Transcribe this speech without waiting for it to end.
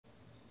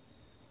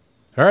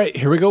All right,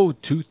 here we go.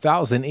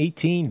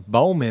 2018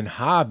 Bowman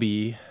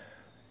Hobby.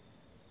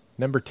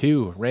 Number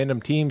 2,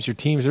 random teams. Your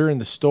teams are in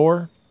the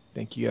store.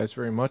 Thank you guys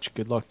very much.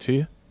 Good luck to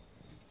you.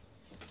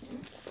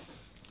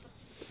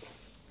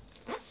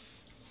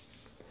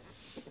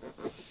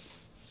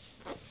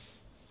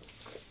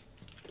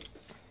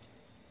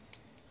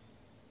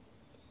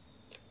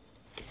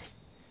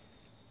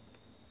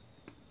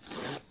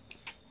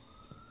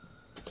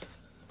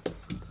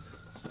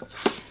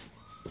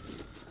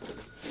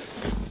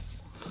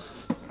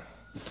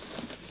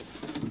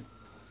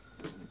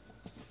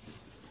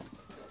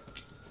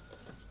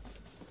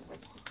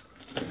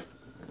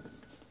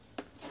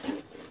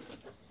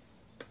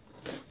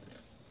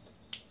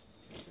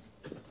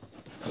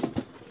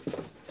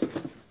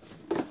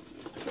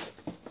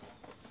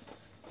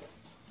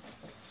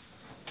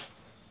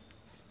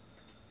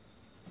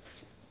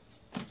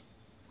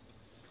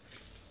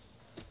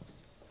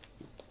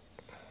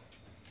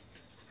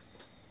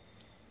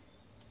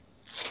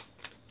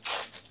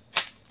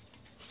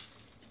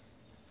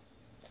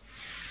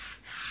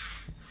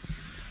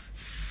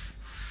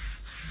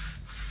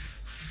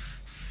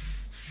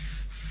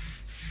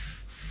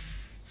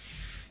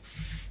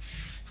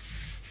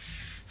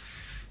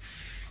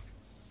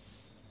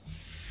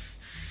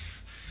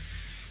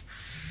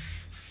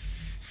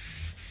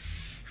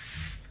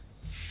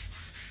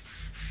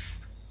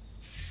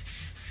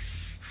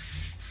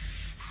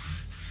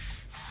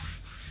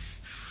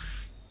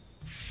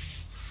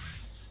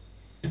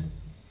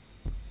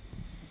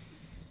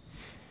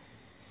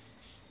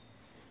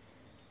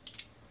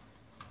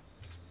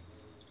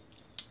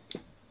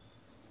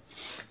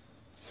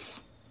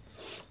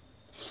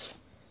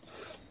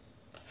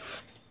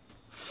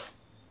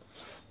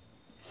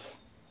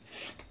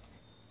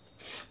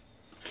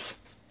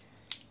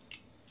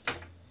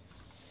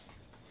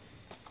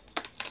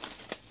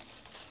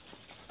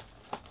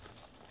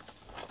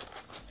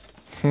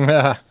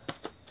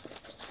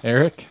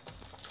 Eric?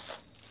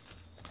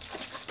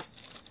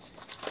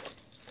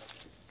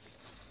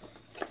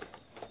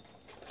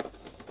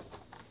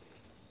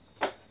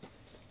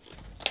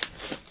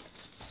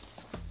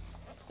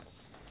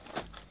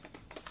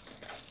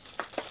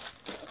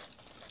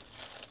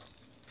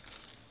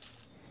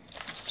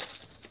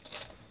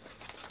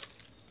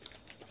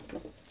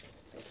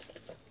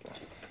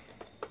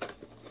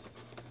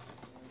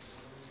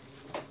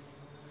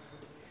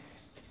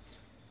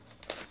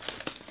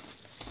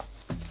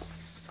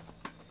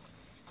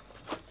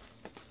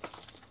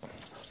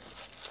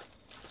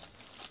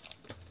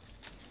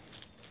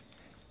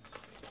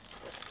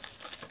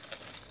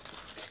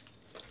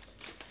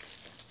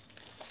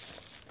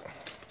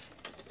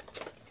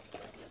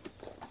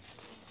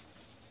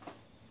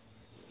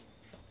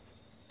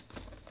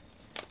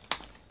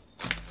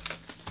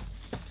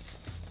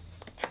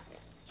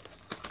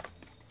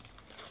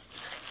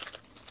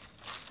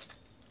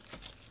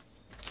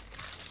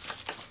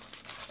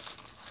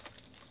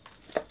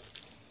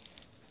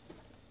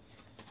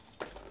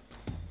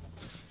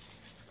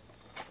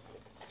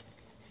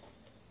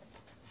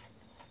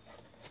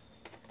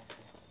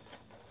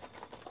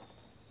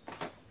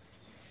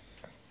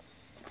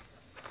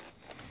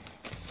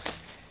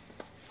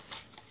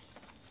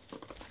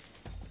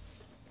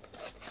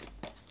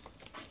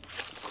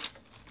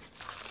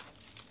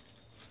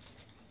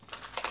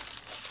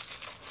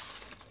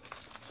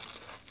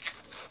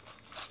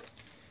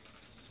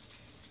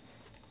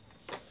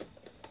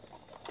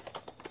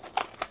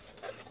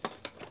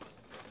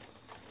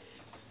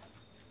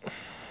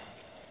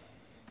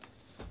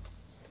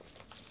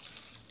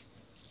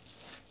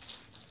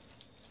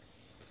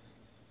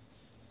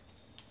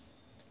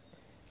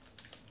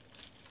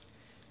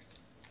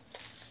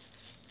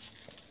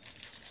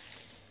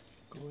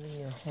 Go in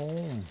your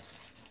home.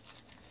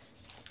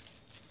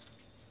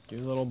 Do a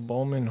little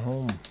Bowman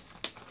home.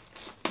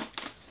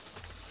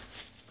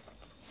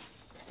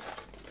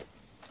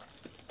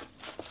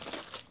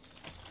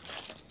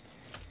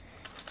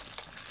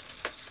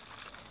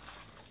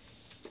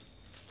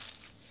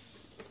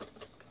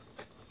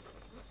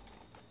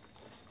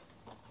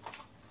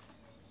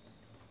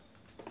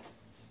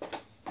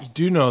 You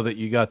do know that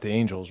you got the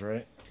Angels,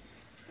 right?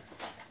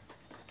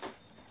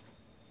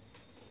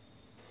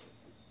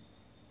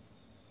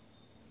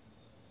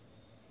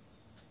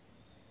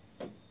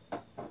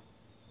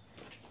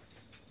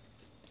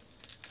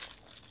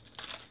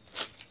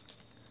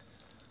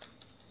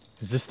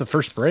 Is this the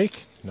first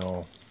break?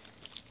 No.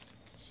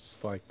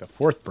 It's like the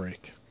 4th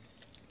break.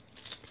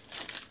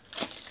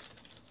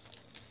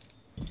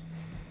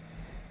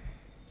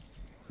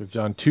 We've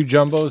done 2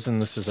 jumbos,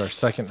 and this is our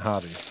 2nd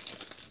hobby.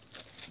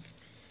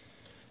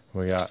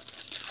 We got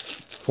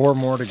 4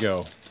 more to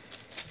go,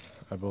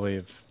 I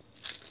believe.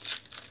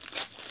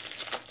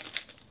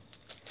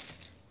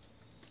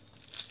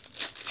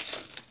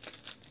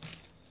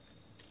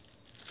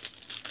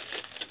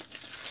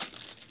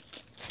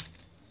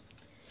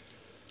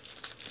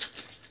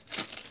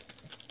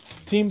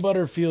 Team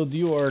Butterfield,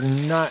 you are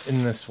not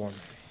in this one.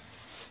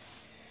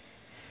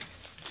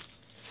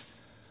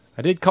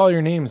 I did call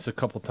your names a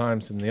couple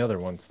times in the other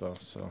ones, though,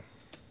 so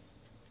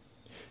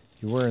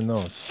You wearing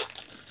those?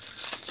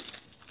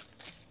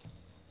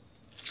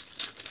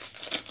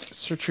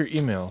 Search your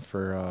email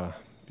for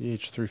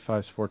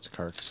BH35 sports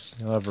cards.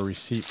 You'll have a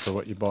receipt for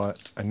what you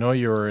bought. I know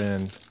you were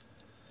in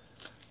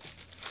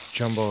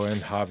Jumbo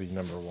and Hobby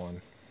number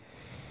 1.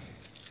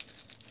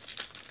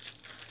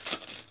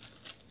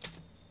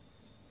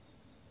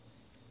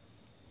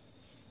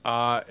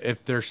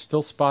 If there's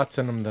still spots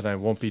in them, then I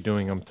won't be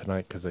doing them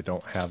tonight because I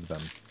don't have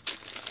them.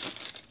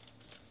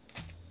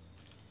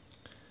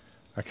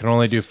 I can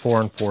only do 4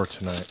 and 4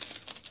 tonight.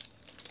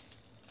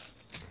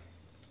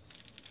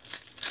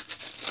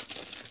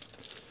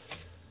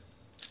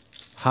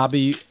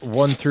 Hobby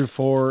 1 through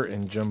 4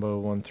 and Jumbo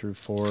 1 through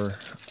 4.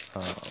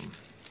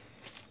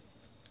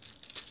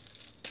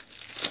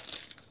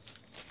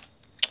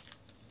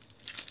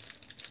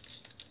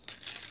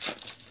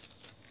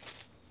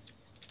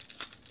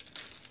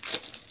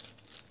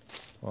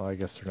 Well, I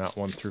guess they're not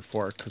 1 through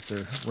 4 because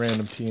they're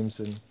random teams.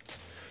 And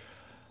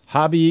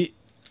Hobby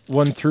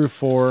 1 through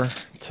 4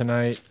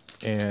 tonight,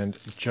 and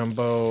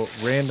Jumbo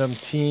random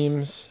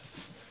teams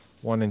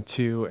 1 and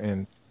 2,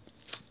 and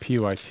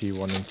PYT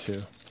 1 and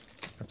 2.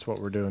 That's what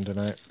we're doing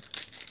tonight.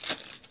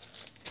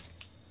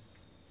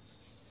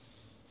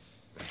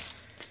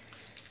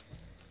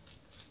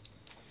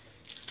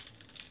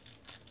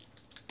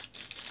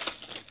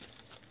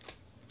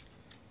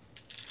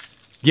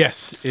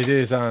 Yes, it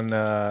is on.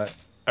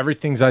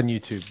 Everything's on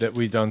YouTube that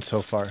we've done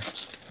so far.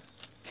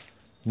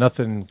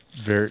 Nothing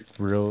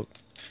real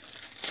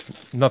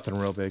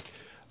big.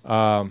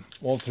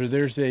 Walter,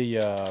 there's a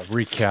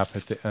recap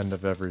at the end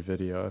of every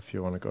video if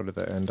you want to go to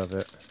the end of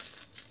it.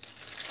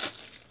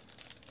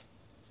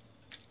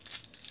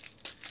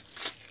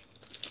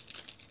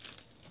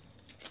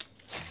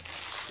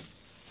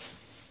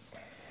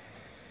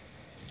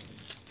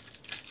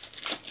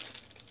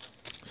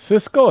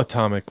 Cisco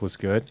Atomic was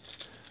good.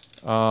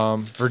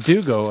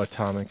 Verdugo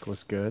Atomic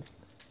was good.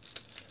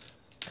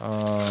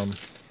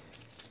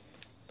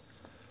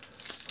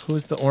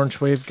 Who's the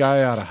Orange Wave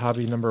guy out of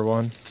Hobby number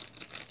 1?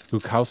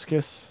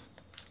 Bukowskis.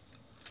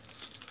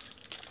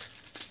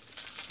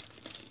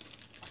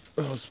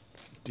 That was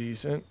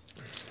decent.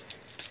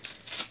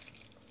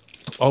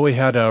 Oh, we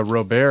had a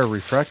Robert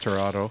Refractor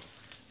Auto.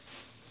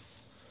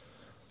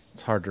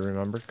 It's hard to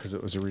remember because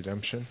it was a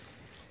redemption.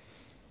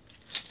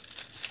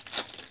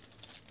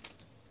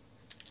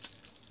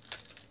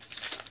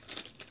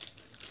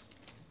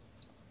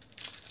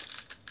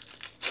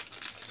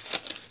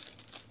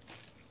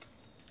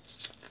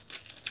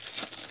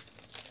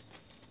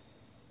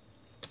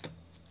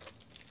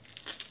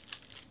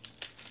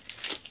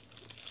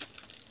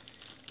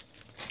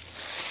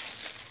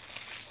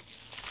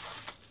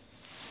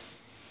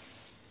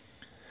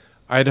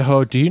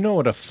 Idaho, do you know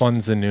what a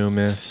Funzanoom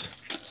is?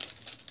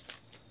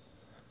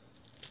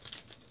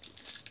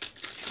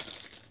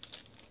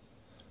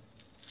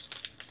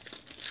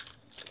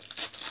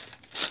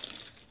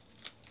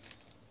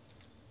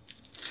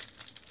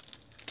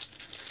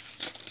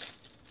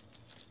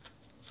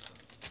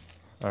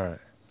 All right.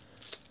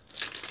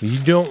 You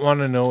don't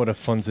want to know what a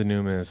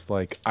Funzanoom is.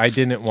 Like, I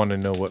didn't want to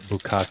know what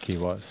Bukkake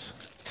was.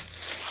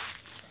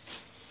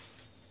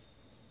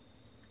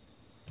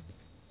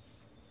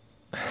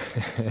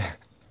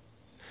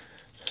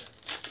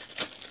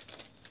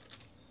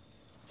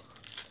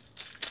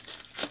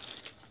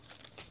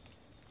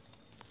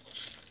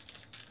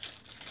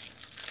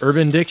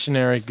 Urban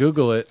Dictionary,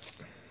 Google it.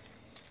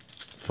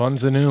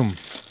 Funzanoom.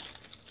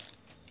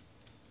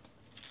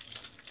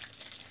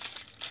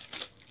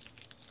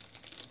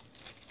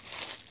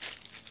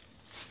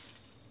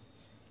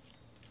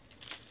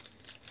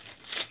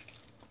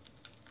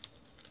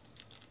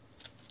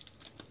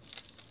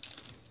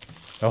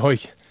 Oh,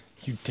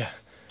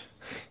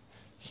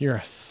 you're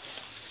a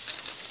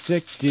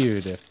sick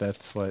dude if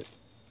that's what.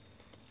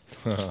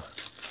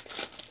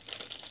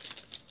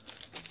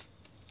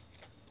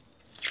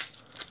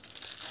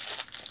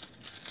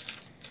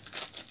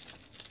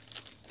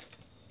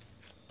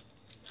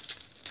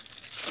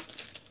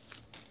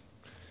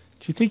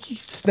 Do you think you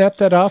could snap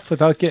that off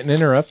without getting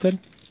interrupted?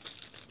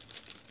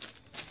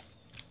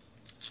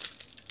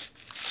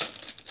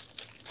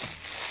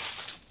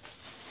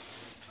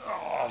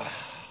 Oh.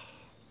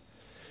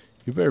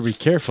 You better be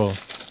careful.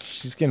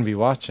 She's going to be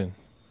watching.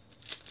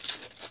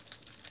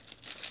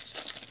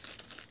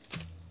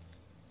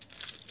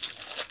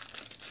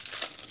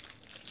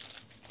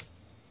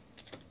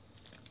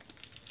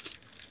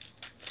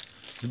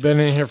 You've been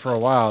in here for a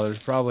while. There's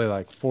probably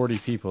like 40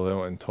 people that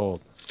went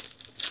told.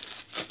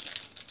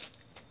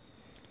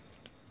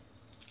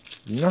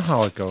 You know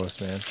how it goes,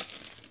 man.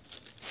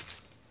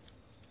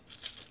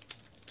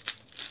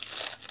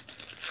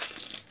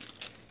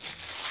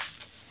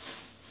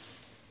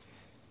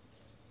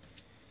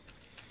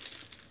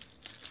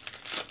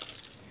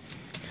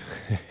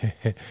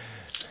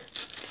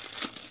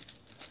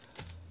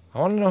 I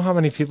want to know how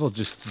many people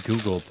just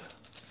Googled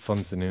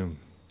Funzanoom.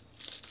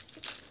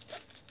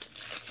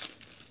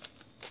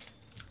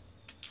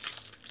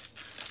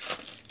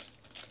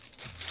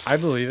 I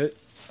believe it.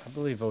 I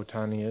believe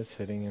Otani is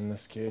hitting in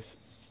this case.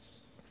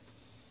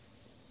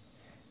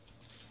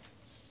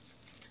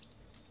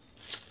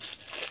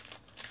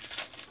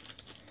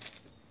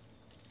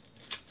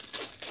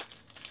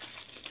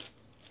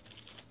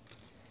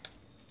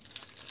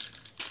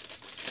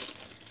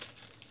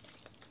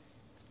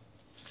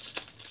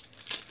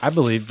 I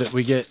believe that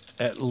we get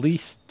at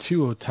least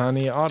 2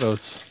 Ohtani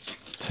autos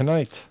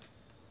tonight.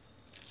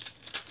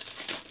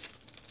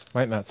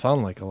 Might not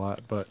sound like a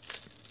lot, but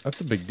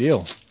that's a big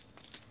deal.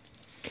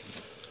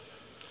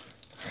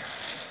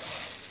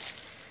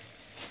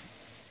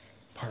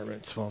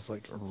 Apartment smells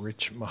like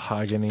rich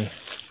mahogany.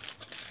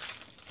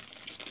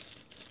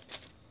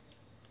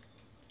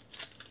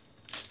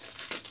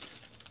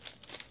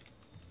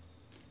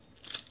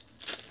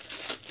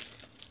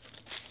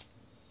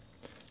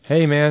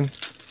 Hey man,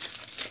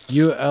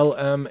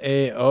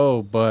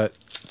 ULMAO, but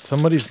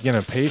somebody's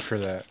gonna pay for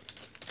that.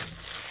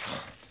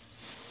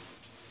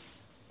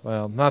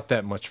 Well, not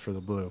that much for the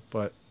blue,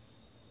 but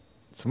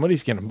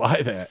somebody's gonna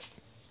buy that.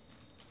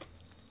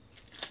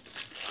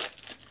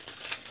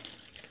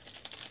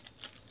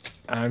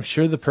 I'm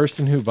sure the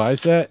person who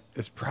buys that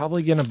is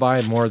probably gonna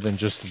buy more than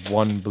just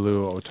one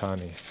blue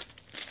Ohtani.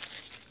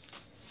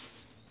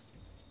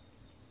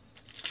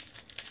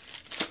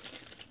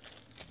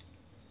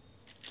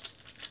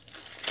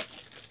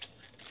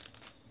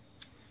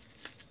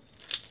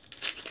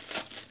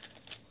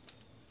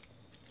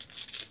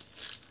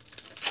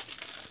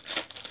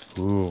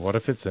 Ooh, what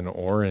if it's an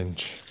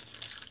orange?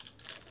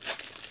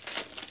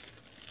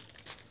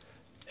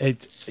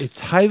 It's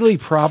highly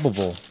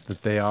probable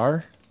that they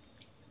are,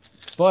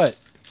 but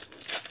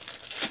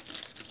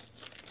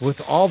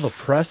with all the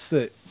press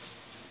that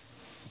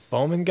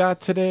Bowman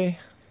got today,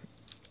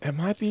 it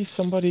might be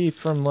somebody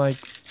from, like,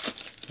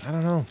 I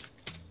don't know,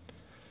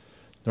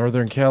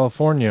 Northern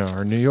California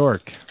or New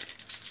York.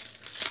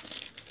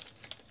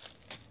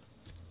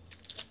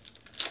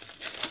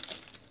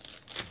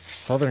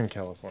 Southern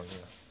California.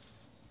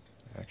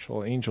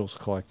 Actual Angels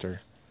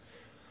collector.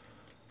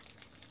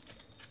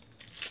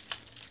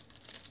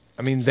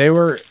 I mean, they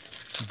were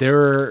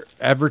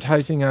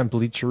advertising on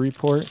Bleacher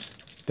Report.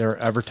 They were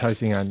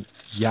advertising on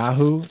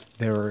Yahoo.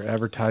 They were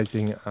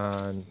advertising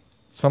on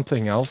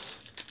something else.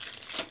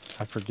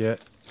 I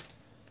forget.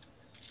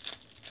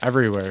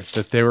 Everywhere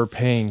that they were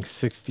paying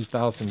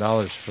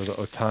 $60,000 for the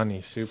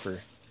Ohtani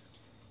Super.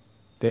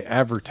 They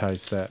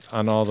advertised that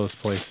on all those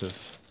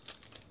places.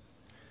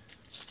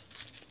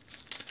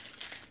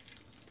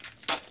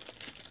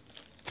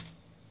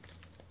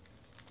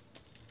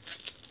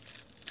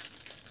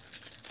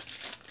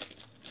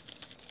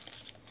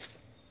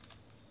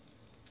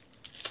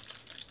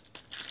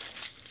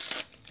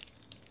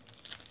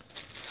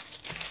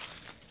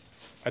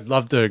 I'd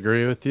love to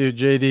agree with you,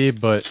 JD,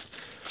 but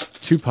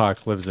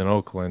Tupac lives in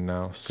Oakland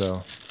now,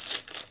 so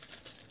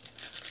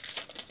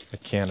I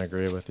can't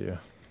agree with you.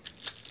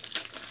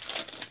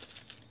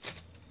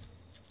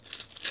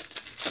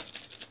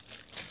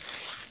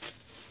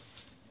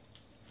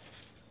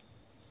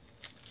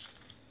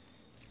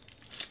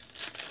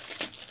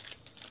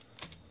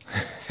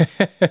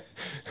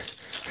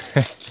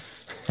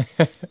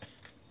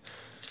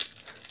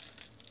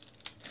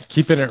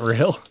 Keeping it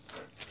real.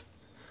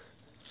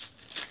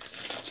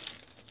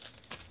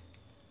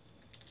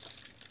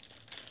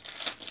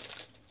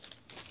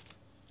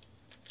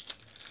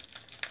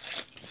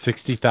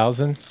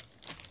 $60,000.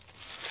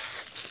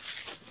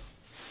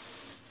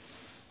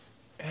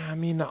 I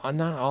mean, not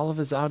all of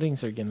his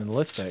outings are going to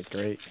look that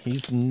great.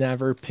 He's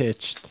never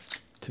pitched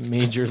to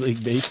Major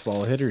League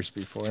Baseball hitters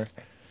before.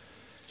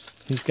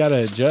 He's got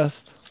to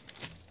adjust,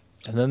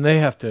 and then they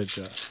have to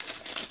adjust.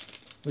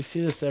 We see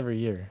this every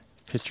year.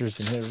 Pitchers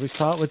and hitters. We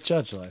saw it with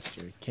Judge last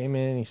year. He came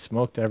in, he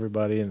smoked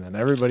everybody, and then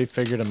everybody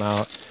figured him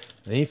out.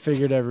 And then he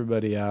figured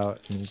everybody out,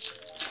 and he's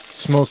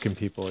smoking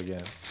people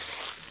again.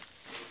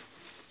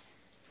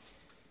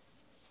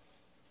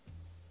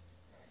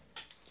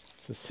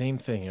 It's the same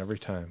thing every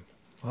time.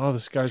 Oh,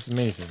 this guy's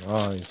amazing.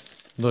 Oh,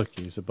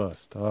 he's a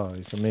bust. Oh,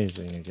 he's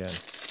amazing again.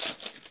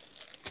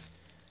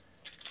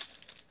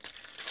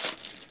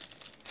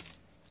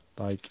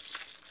 Like,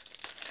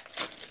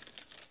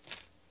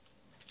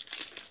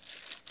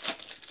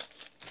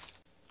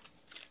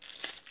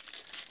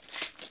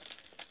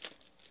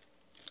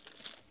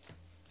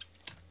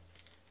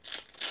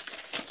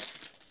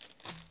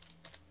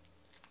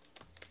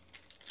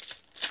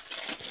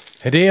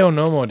 Hideo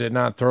Nomo did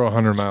not throw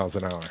 100 miles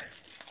an hour.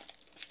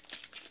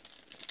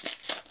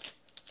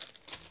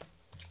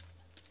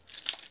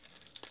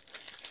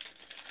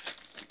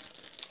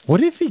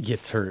 What if he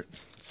gets hurt?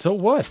 So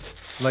what?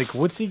 Like,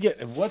 what's he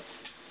get?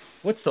 What's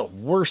the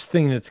worst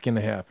thing that's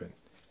gonna happen?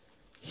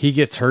 He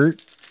gets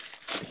hurt.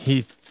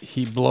 He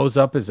blows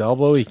up his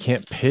elbow. He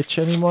can't pitch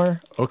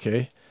anymore.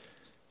 Okay,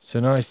 so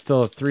now he's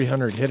still a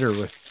 300 hitter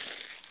with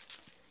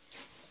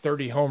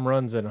 30 home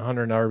runs and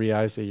 100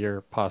 RBIs a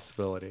year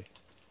possibility.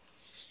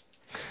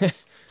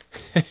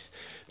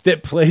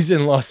 That plays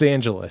in Los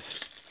Angeles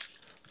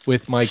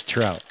with Mike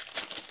Trout.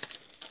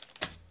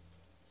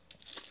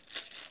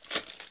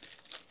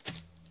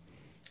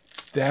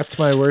 That's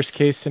my worst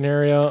case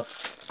scenario.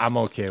 I'm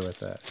okay with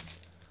that.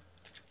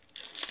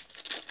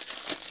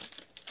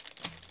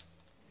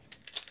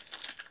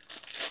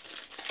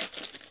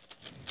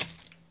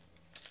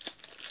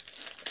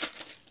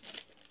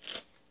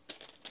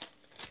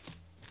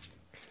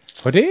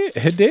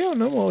 Hideo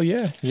Nomo,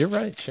 yeah, you're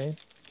right, Shane.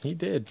 He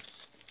did.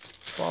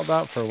 Balled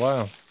out for a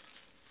while.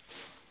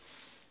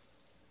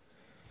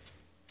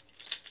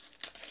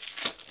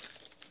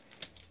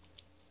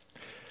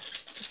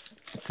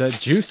 It's that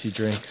juice he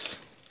drinks.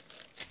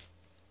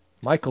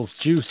 Michael's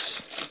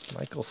juice.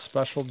 Michael's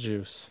special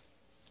juice.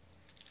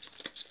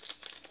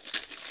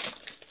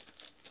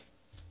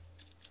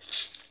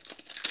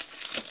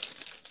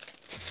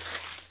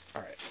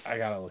 All right, I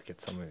gotta look at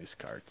some of these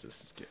cards.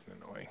 This is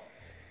getting annoying.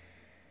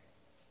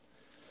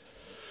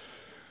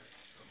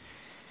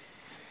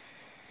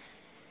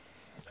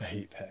 I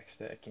hate pack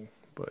stacking,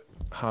 but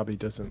Hobby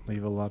doesn't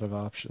leave a lot of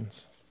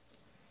options.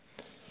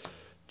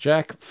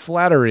 Jack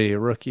Flattery,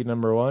 rookie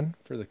number 1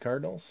 for the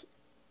Cardinals.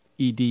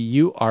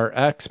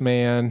 EDURX,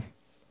 man.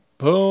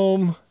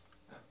 Boom.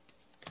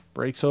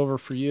 Breaks over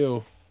for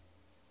you.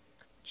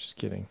 Just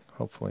kidding.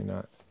 Hopefully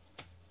not.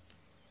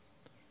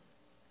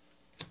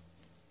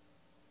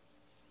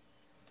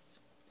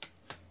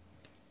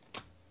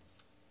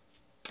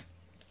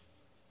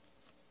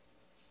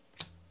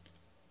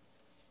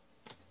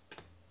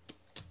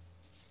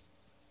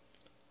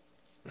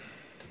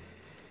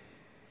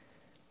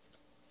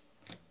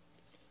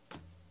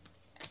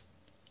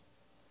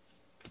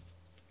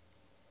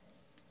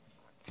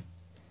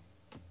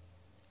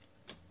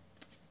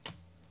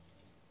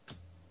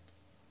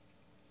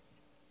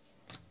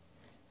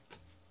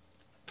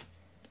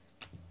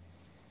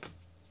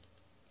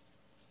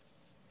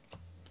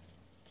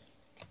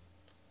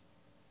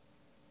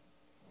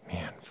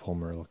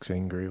 Fulmer looks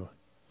angry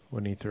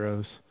when he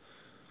throws.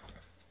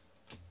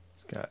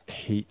 He's got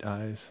hate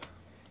eyes.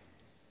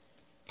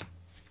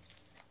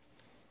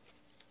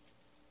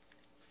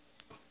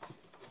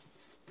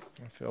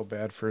 I feel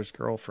bad for his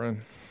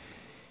girlfriend.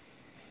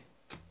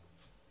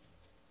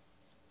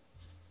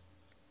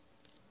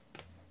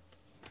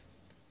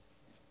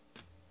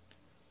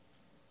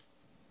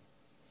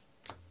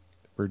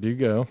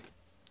 Verdugo.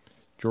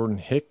 Jordan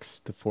Hicks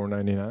to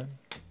 499.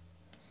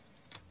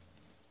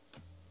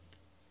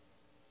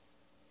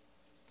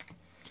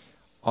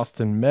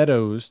 Austin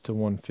Meadows to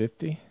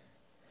 150.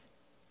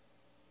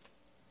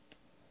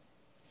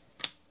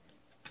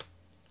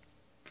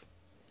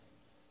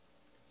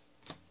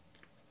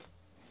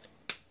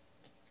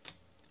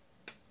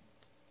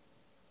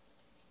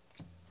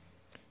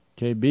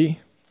 KB.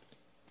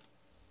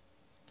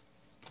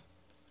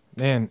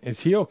 Man, is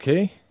he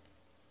okay?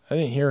 I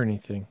didn't hear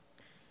anything.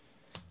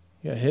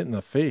 He got hit in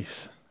the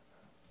face.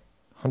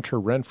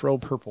 Hunter Renfroe,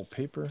 purple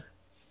paper.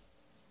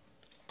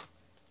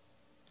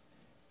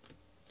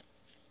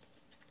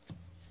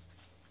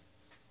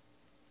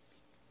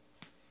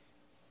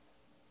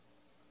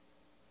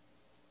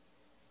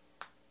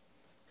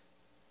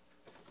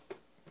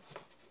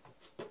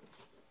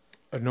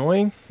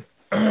 Annoying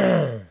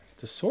to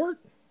sort?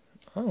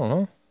 I don't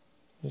know.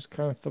 You just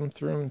kind of thumb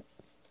through them,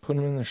 put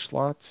them in their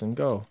slots, and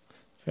go.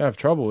 If you have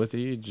trouble with it,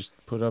 you just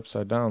put it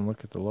upside down,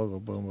 look at the logo,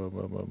 boom, boom,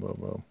 boom, boom, boom,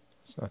 boom.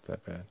 It's not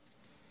that bad.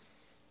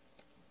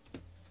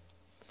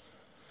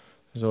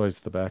 There's always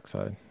the back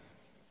side.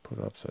 Put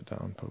it upside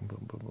down, boom,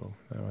 boom, boom, boom.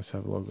 I always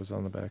have logos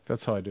on the back.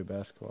 That's how I do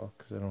basketball,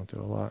 because I don't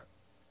do a lot.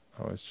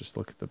 I always just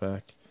look at the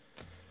back.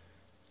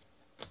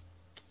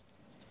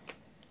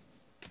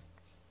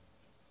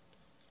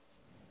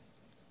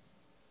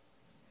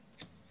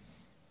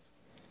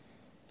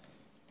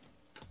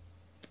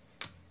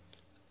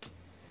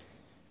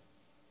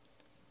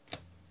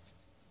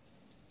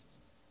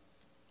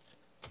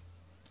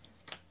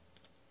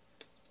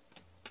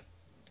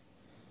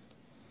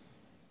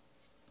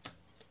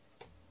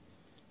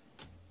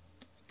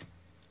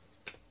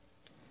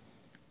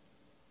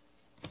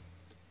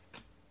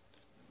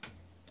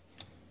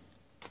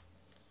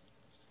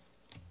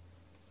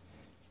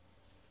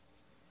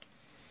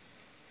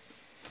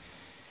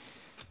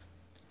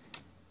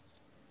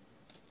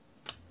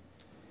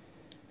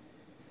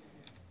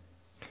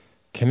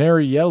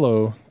 Canary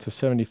Yellow to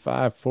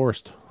 75,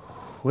 Forrest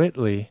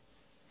Whitley.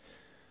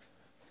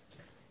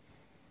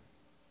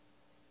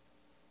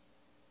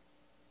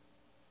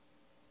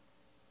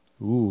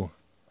 Ooh,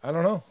 I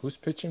don't know. Who's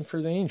pitching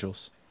for the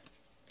Angels?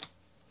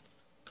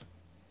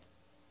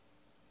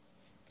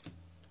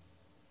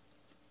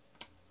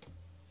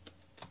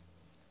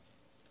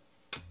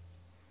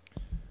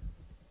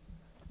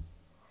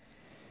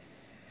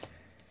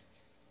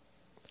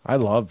 I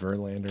love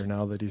Verlander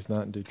now that he's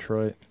not in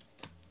Detroit.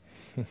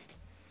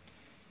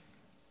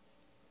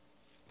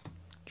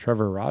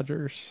 Trevor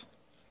Rogers.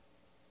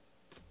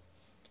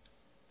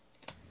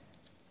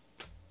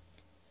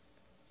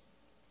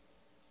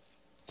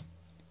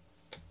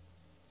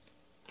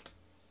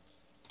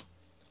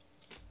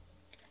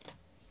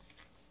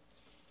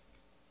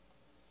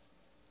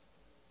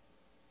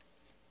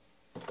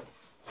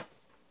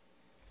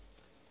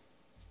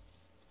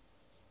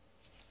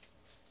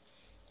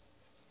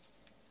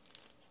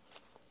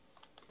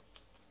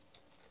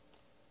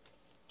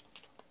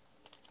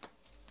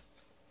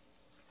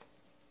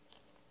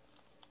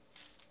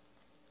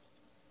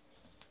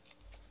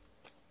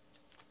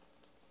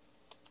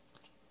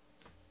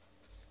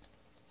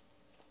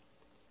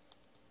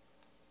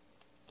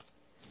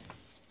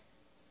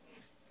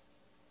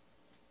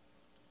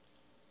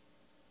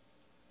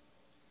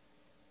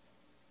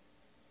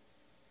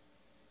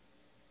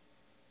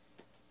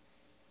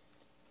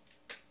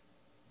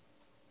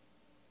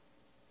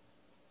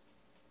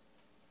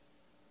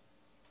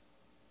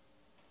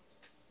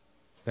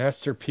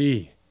 Master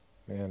P.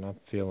 Man, I'm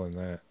feeling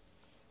that.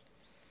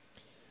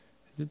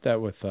 I did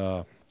that with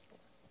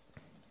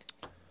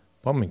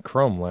Bowman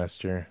Chrome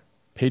last year.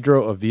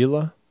 Pedro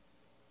Avila.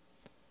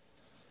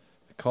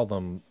 They call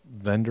them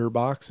vendor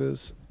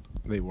boxes.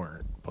 They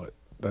weren't, but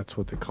that's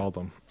what they called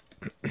them.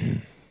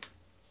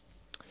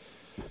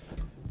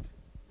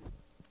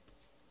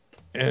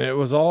 And it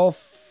was all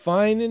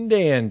fine and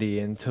dandy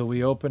until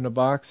we opened a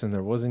box and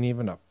there wasn't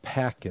even a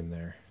pack in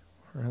there.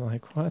 We're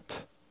like,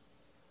 what?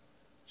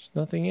 There's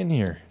nothing in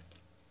here.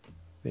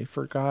 They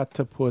forgot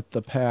to put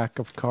the pack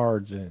of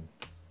cards in.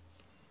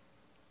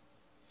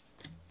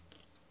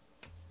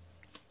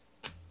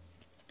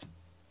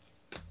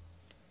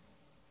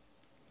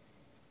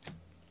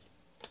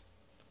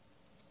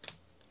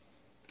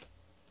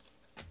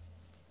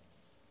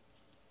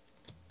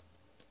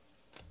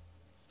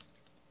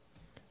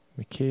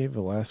 McKay,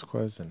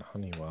 Velasquez, and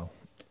Honeywell.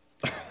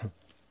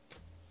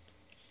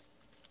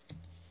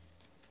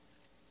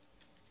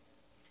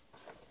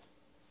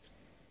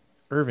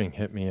 Irving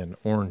hit me an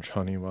orange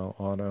Honeywell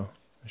auto.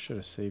 I should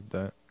have saved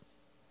that.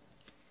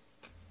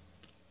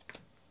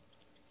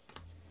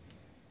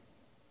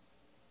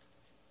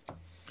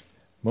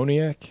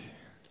 Moniak.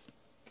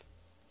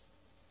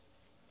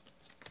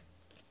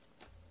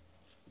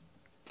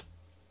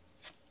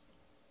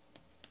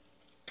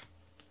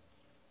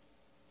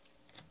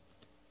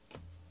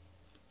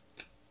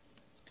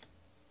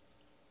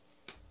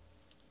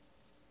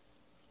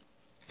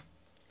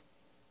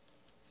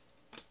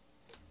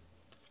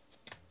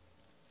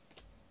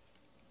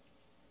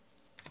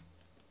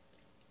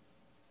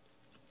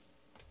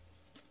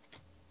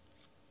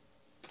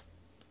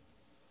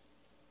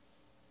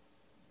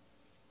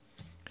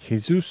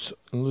 Jesus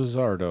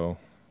Luzardo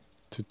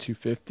to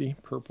 250,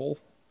 purple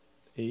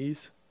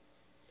A's.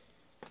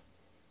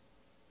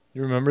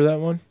 You remember that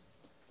one?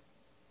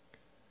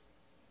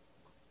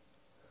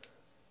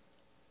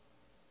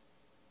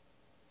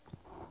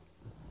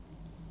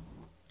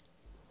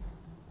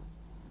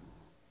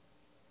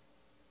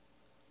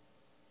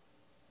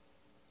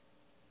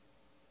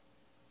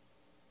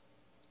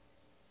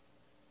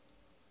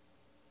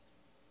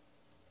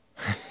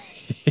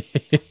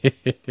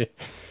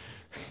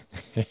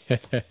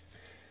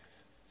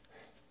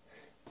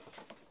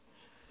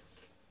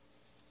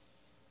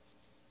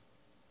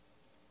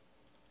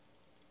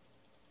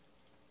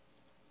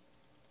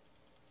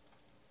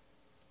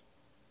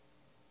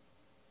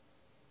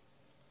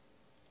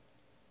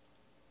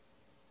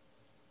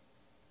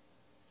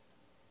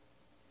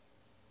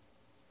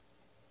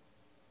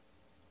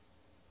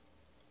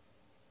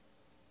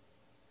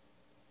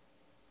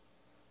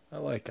 I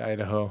like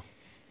Idaho.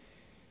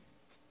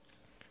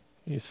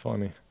 He's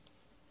funny.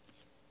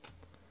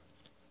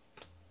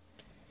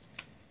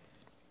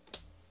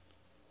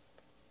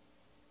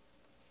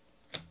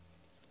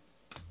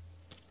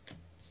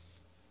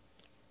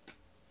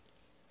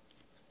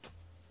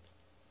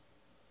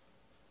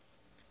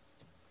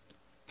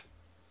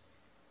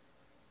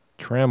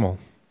 Trammell.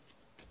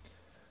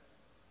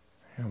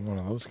 I have one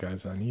of those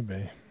guys on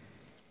eBay.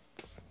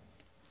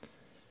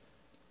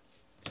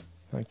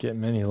 Not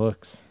getting many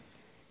looks.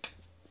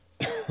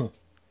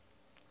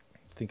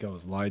 I think I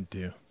was lied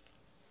to.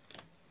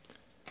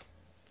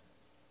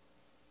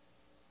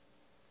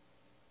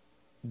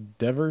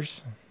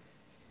 Devers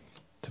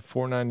to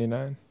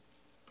 $4.99.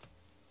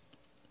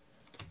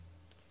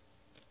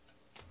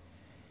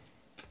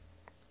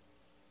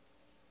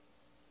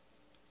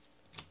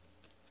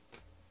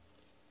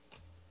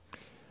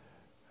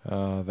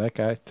 That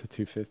guy to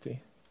 $2.50.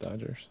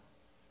 Dodgers.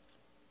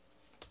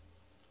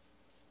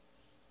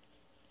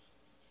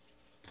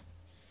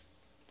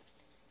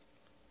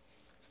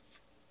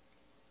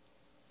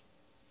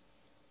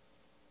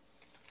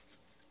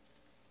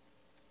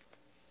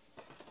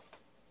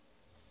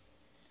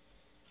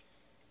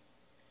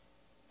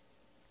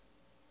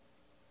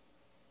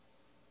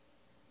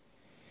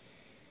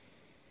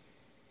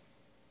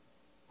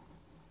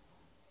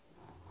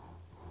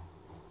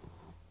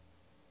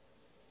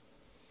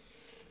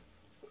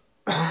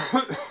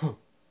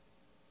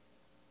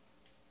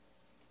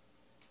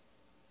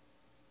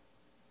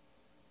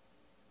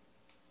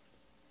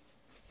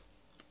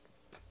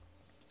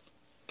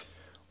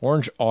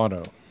 Orange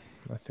auto.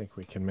 I think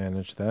we can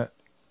manage that.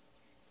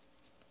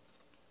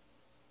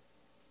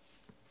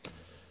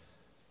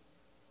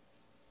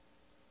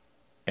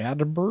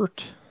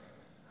 Adbert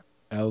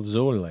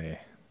Alzole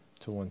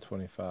to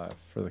 125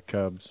 for the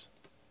Cubs.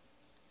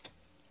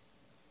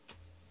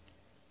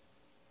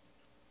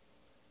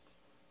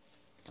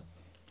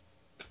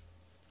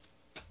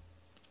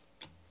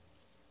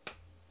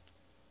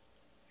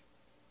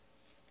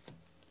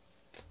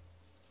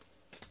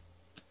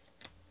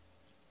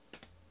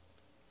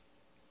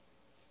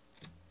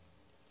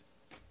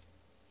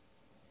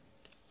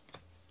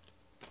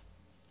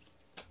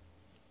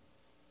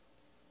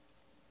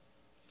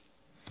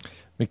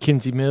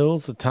 Mackenzie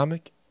Mills,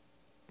 Atomic.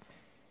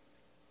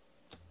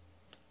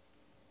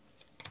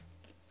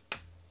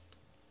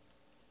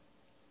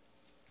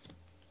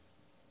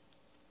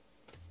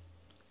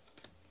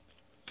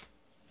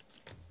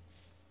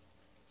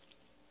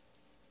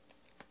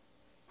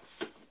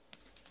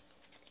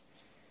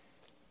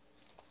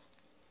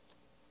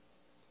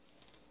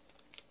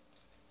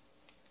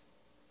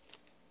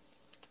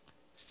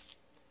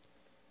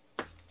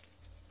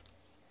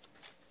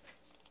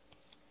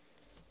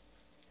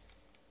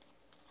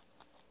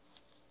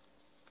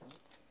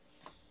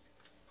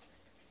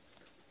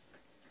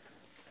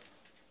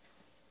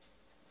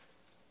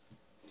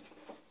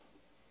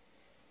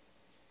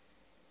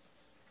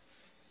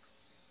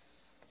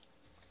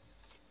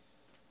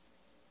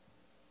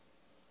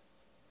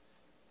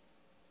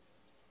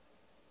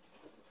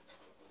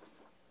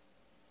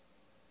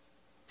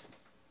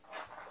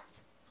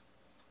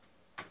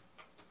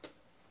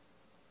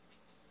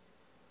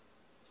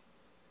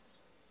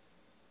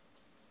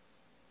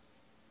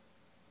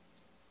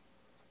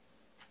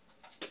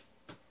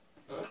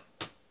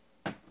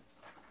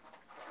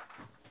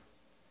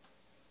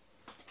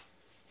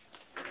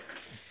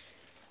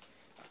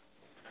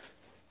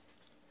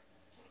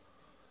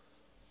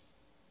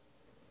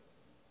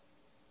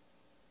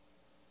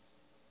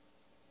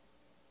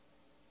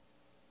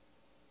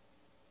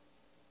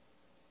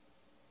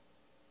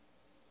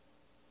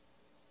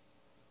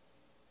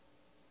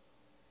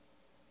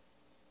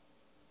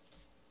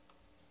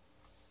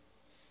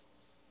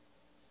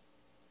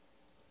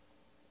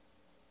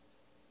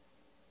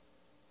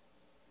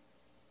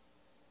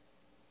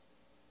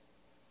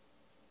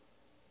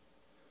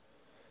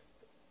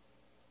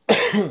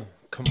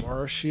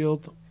 Kamara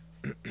Shield.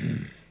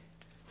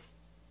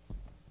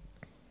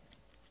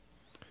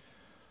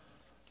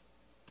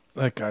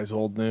 That guy's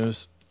old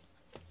news.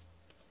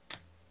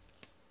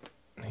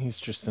 He's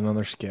just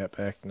another scat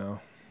back now.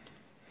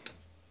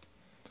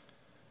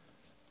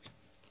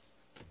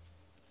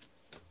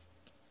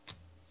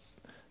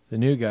 The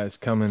new guy's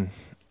coming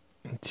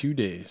in 2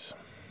 days.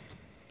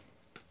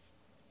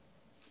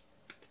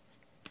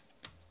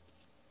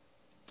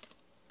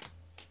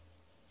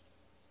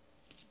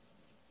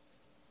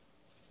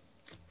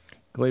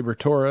 Glaber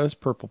Torres,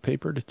 purple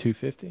paper to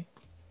 250.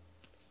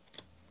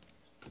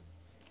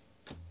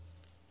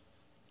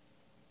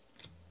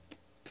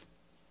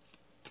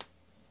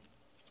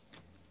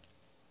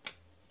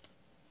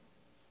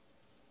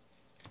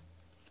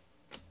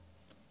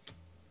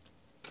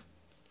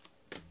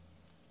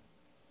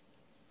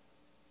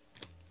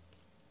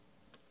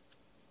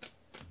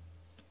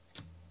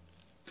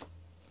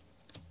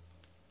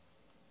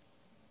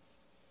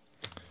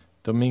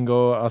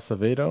 Domingo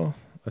Acevedo,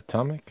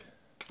 atomic.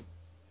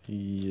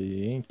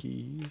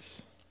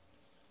 Yankees.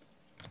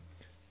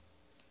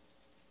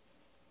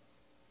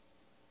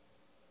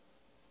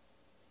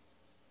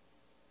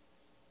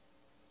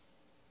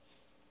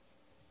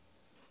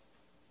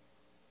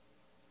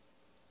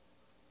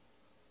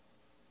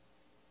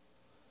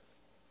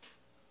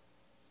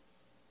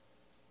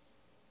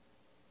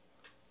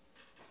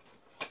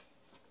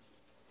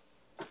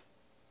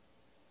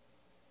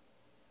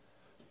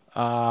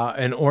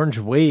 An orange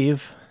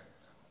wave.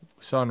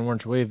 We saw an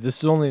orange wave. This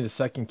is only the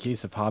second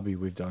case of hobby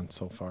we've done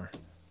so far.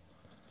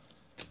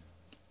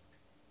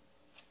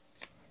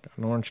 Got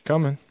an orange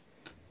coming.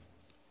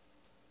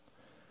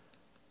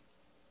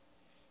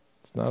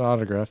 It's not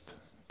autographed.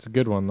 It's a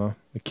good one, though.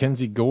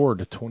 Mackenzie Gore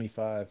to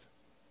 25.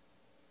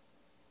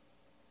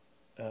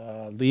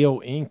 Leo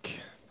Inc.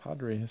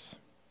 Padres.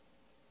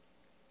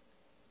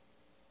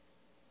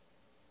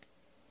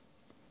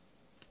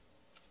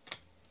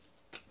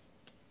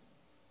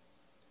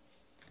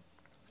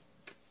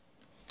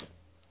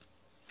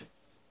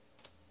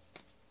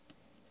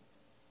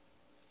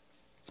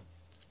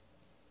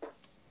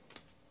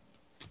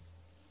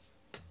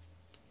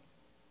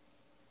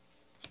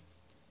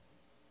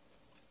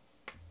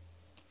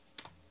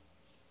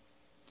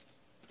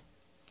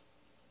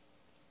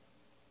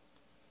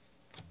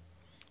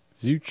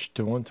 Zooch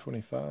to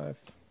 125.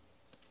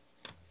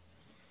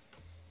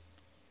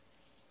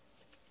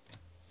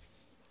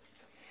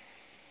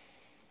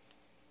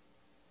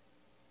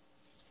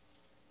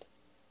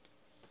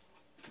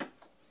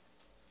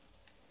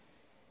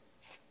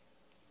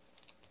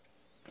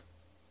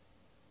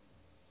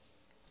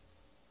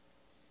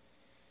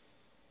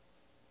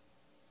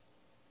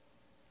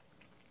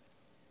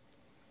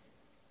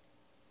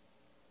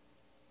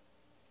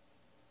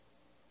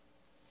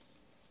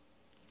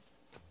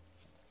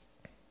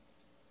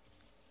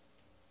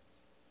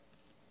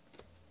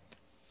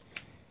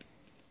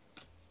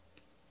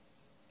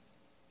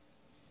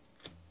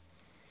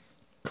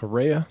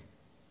 Correa.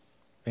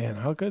 Man,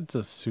 how good's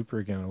a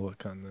super gonna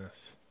look on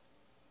this?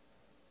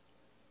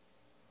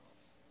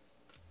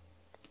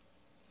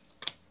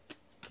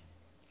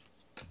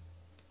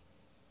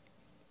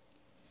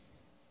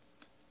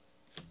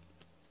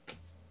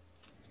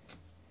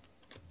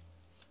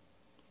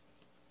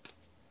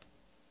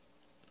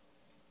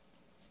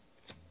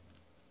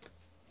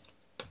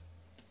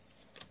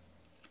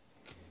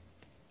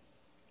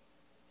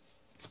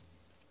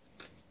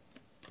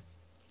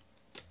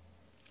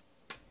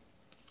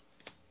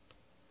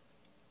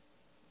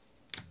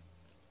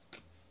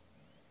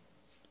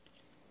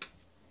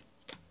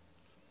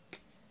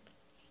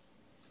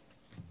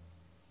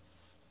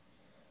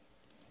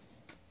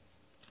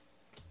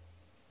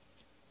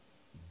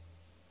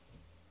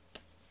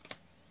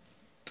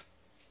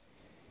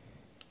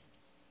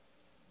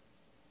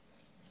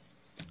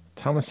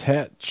 Thomas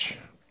Hatch,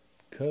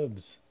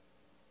 Cubs.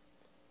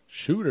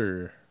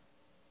 Shooter.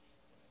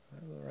 I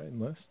have the right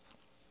list.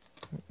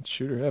 Did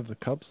Shooter have the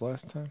Cubs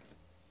last time?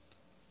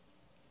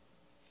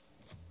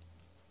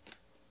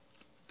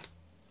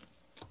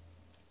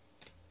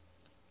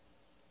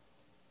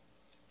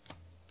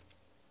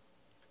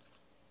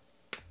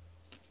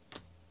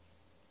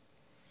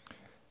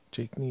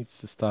 Jake needs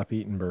to stop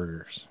eating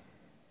burgers.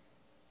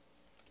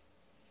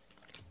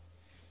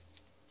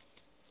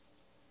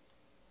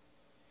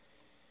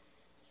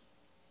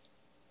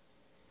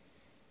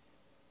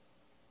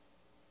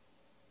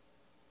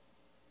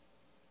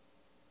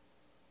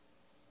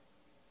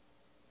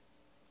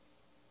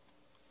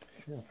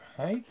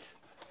 Height?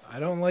 I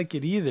don't like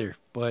it either,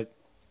 but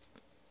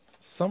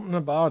something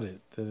about it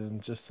that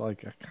I'm just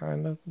like, I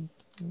kind of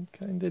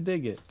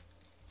dig it.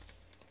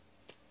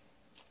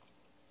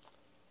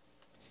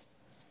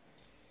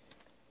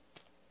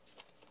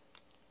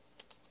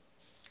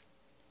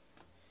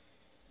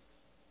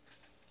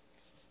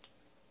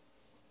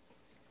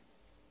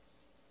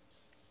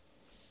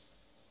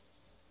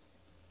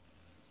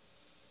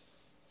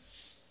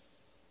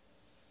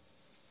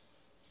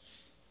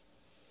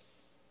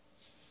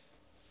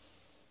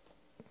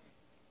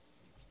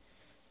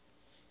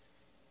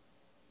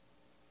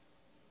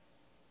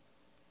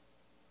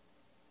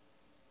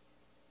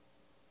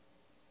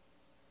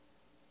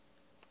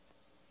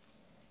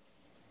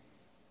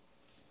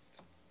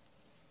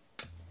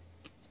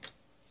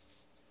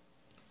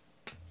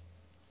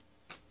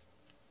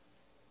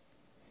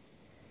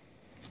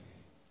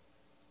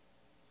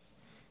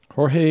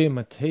 Jorge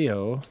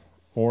Mateo,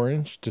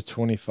 orange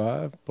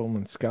 /25.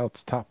 Bowman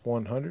Scouts top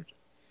 100.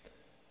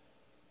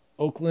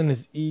 Oakland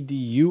is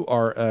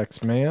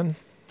EDURX, man.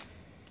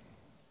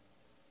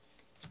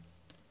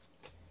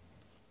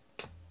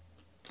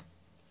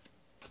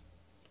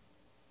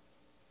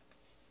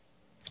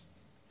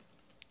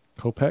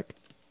 Kopech.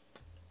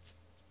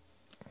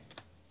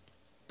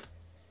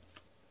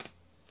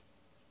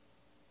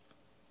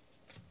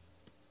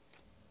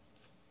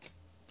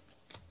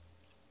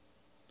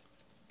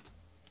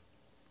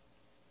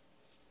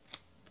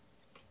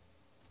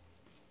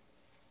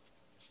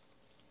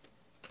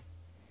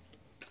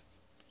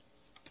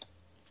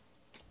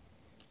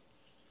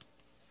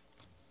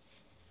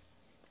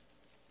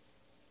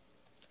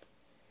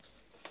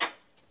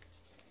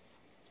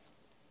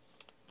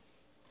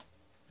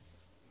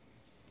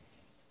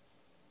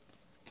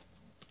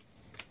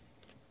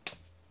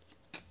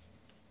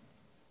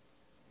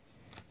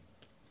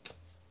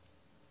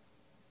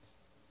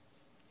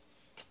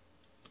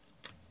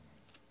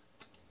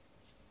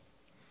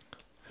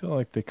 I feel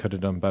like they could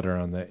have done better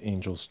on that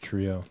Angels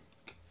trio.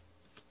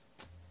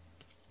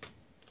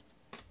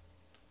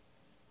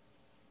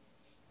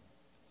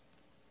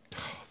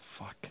 Oh,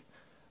 fuck.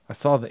 I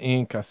saw the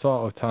ink. I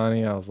saw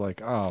Otani. I was like,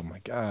 oh my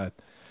God.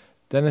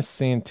 Dennis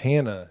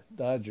Santana,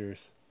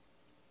 Dodgers.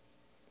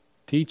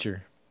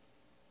 Teacher.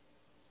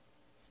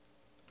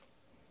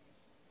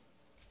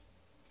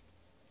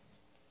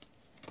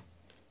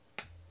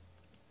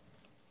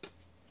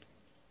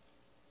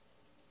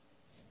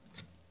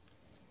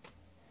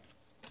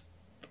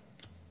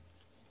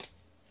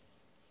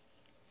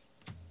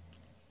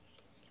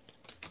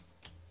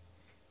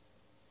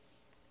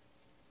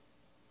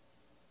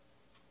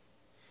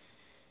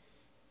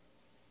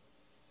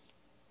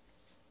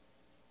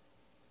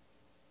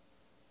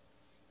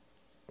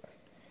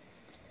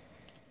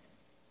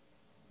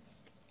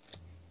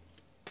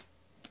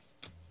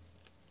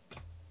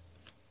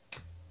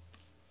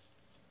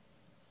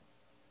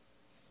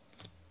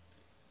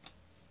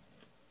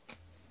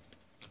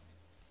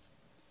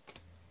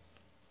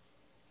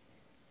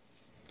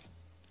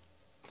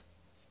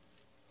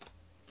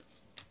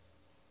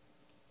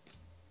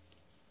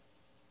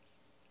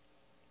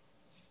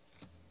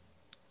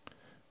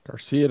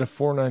 Garcia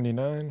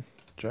 /499.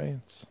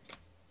 Giants.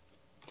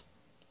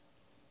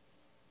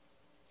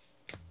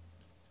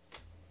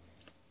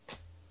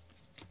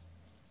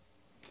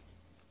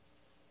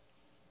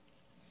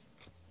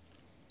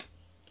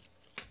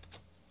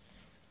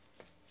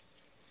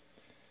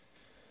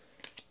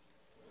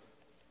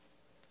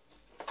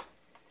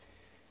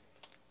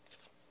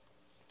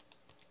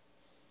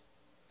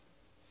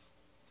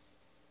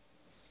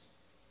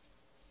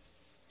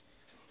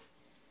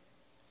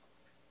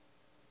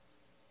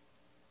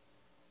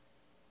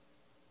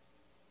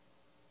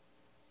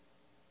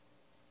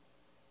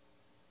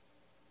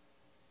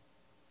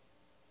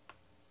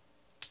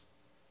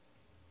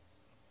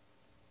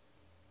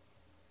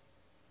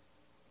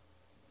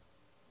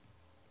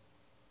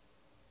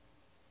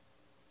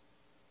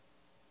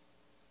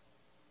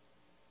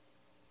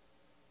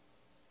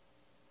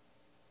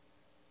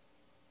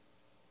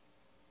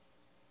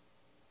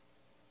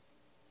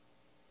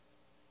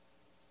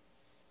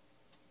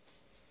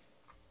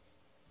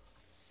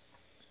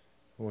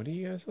 What are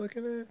you guys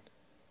looking at?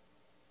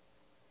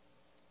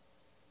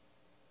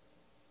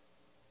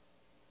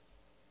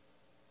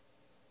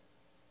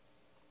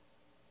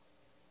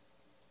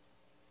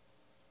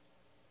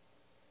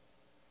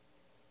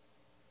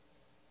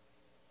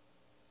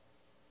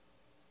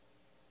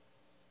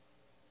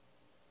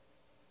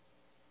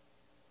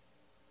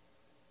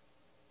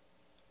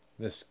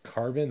 This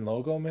carbon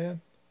logo,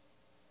 man?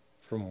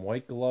 From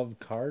White Glove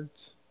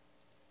Cards?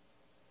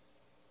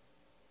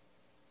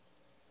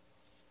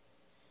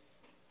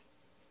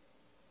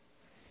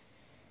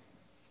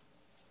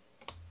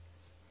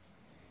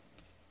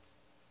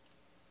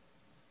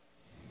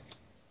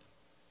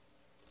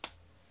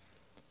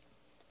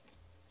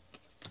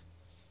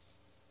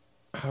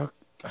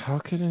 How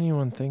could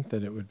anyone think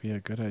that it would be a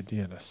good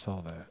idea to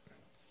sell that?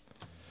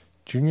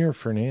 Junior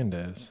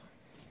Fernandez.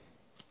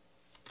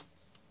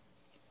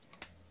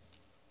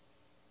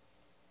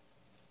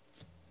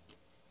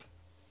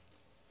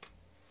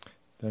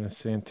 Then a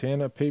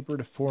Santana paper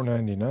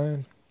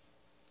 /499.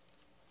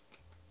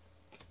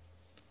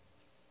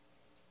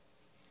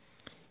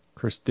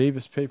 Chris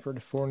Davis paper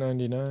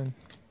 /499.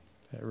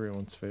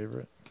 Everyone's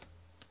favorite.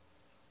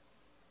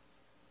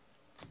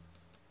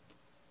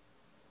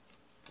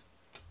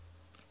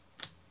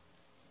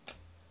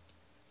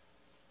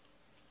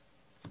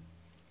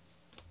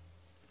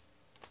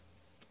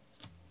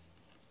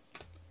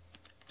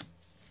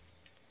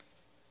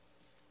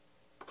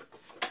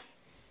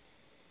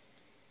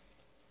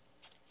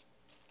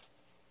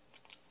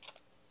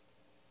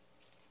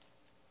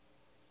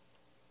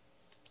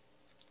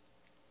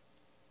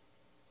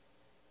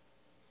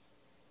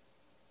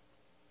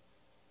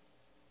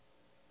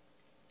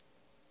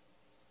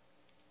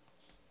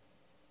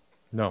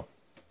 No.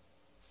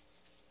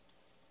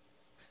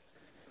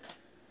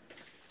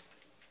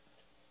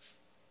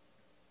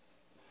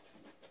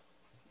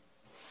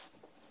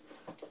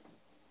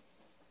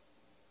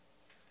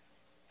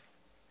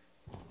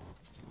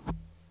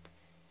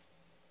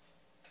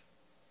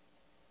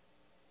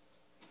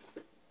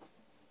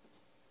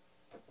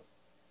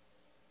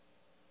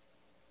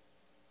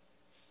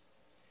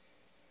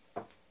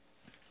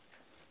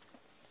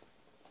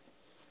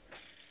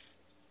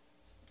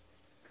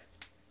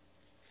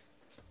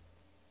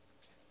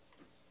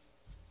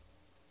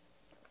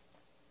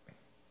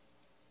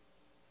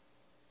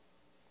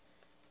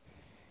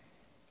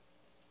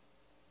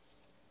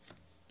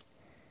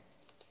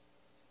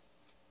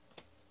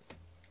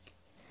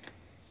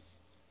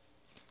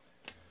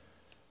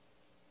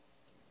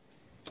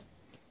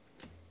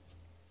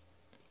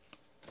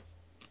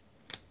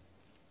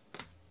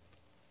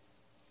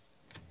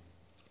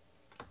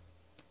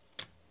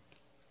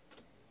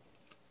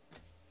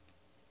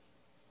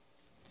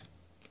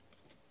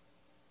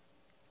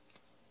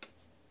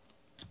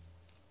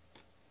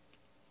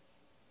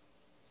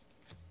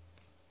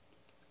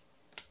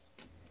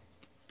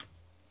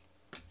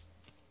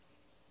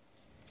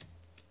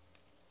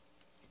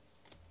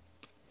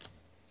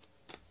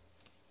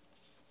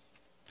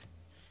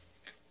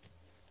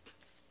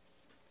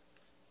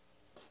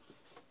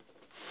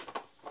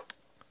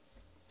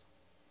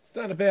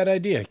 not a bad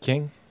idea,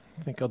 King.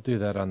 I think I'll do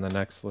that on the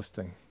next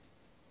listing.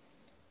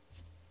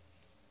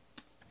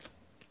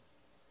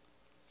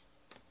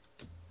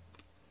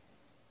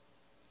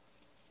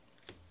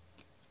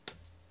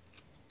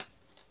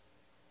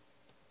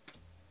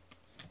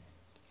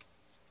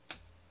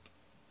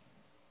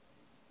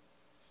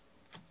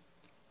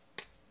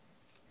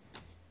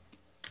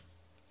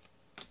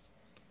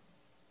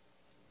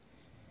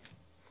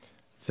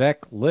 Zach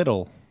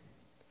Little,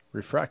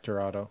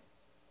 refractor auto.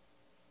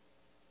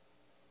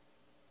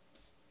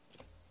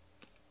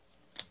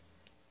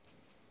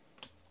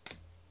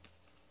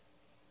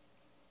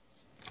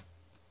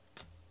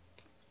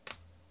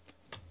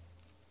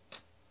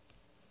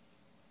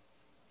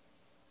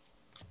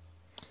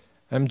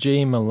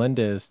 MJ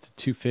Melendez to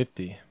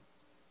 250.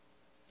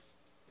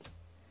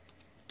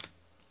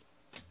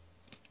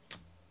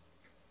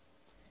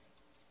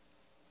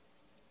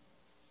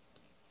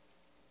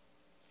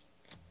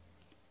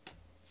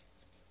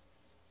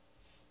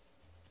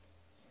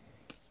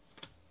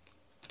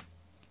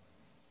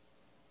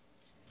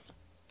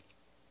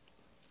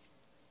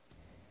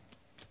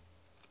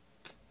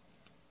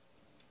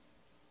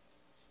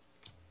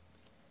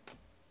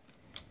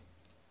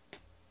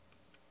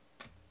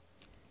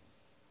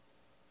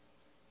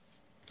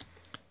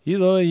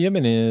 Eloy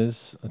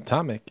Jimenez,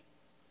 Atomic.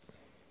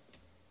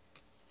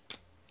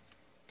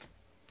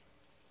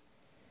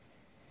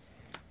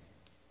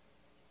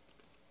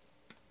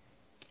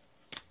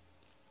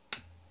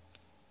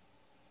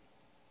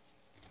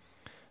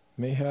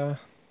 Meja.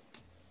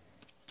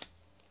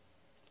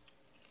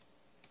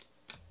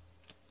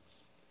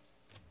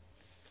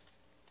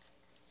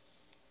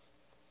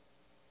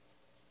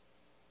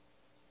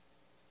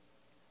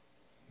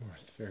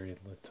 Worth very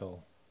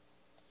little.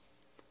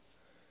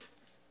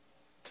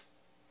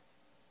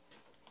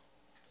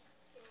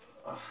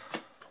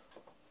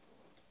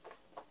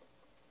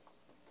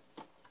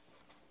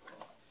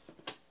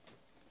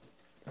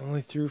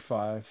 Only through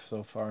 5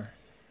 so far.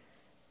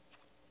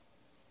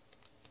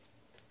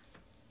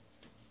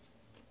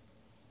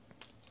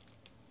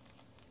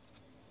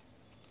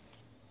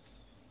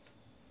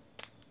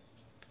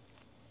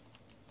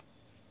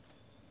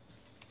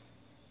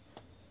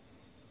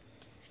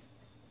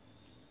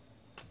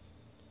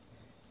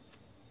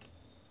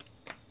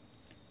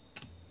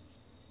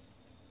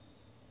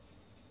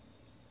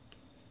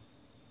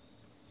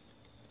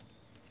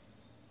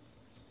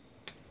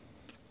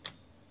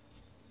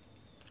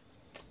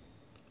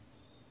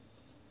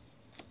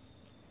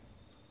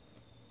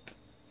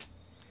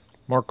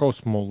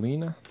 Marcos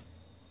Molina.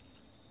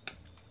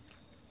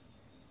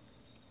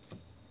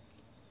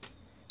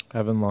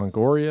 Evan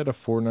Longoria to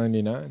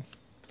 499.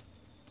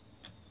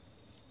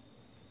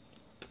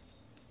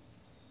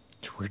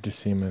 It's weird to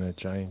see him in a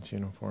Giants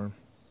uniform.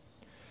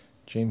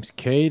 James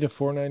K to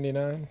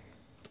 499.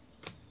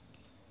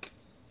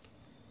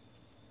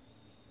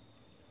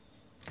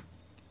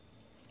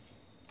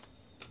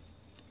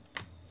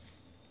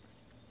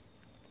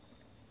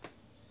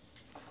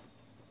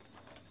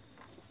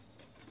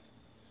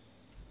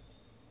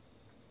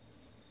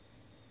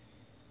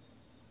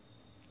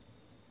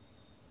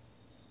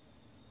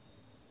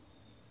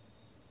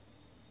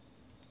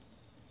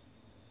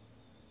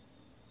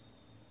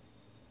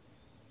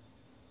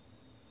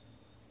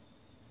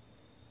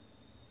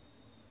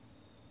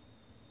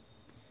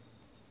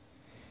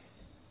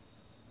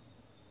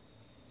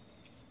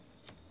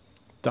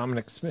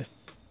 Dominic Smith,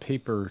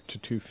 paper to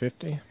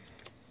 250. I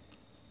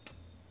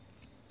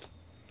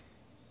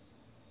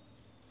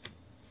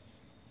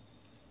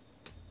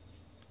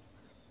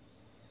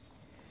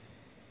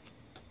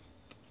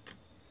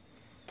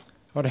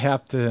would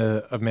have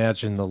to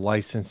imagine the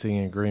licensing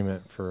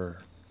agreement for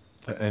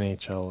the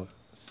NHL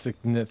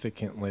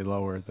significantly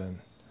lower than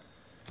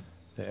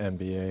the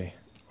NBA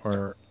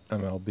or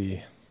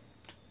MLB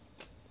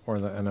or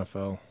the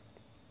NFL.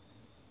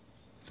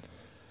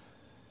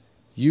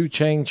 Yu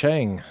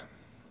Chang,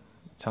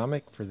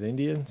 Atomic for the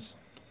Indians.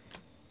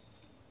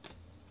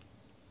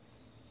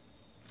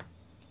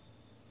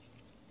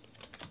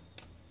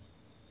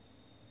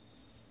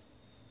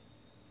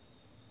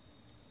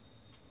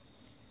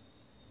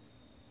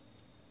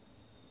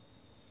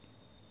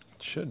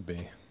 It should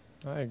be.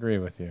 I agree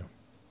with you.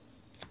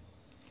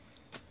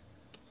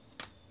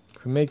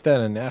 Could we make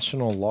that a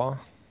national law?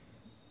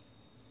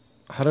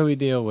 How do we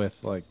deal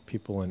with like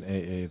people in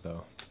AA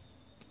though?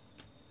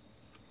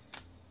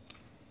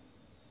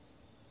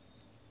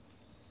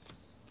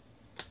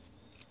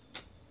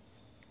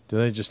 Do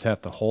they just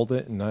have to hold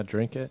it and not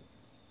drink it?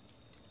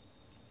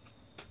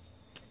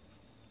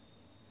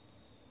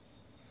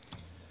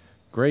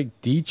 Greg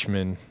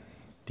Deichmann.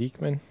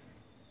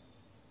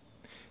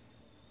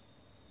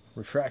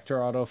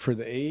 Refractor auto for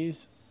the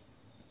A's.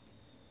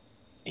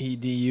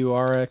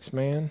 EDURX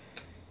man.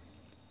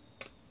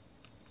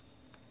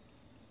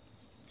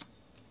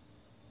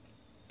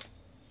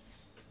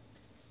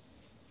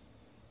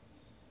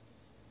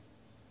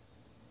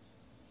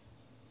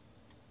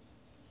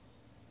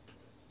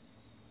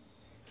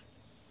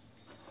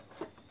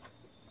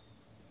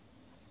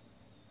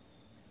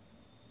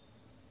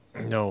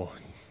 No,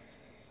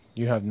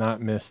 You have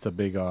not missed a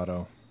big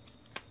auto.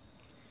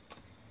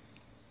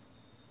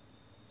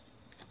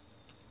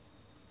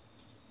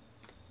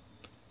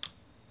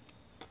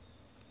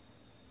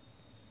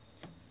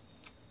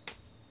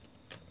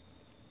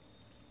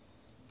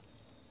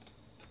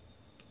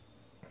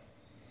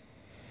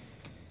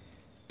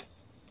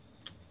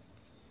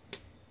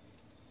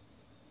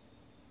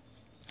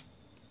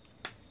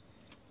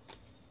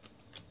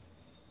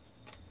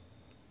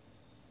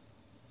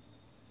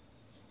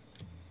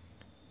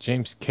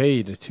 James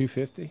K to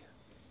 250.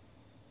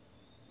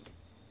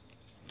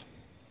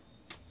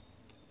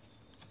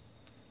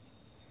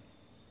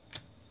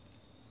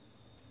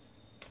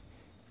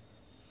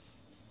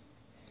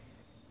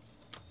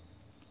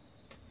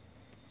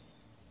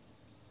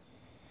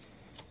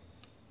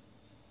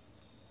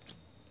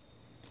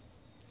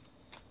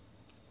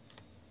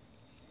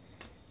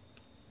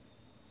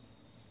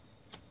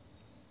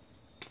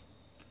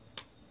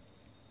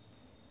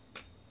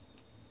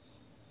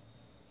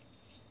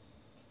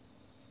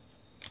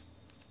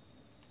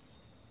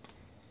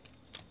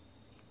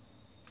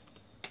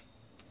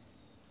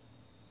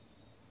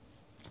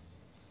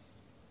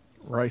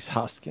 Rice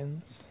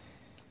Hoskins.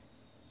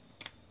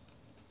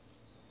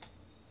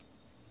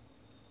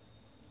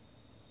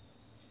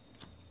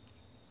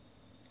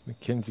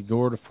 Mackenzie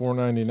Gore to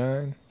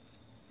 499.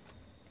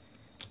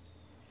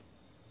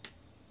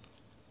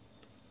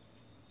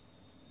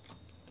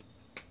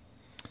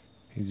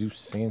 Jesus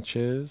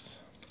Sanchez.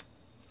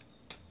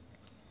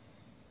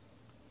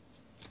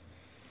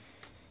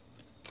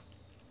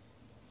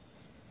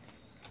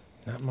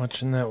 Not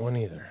much in that one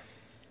either.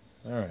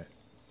 All right.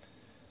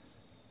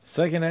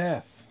 Second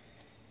half.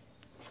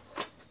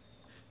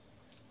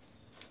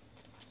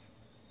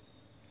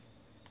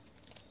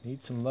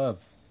 Need some love.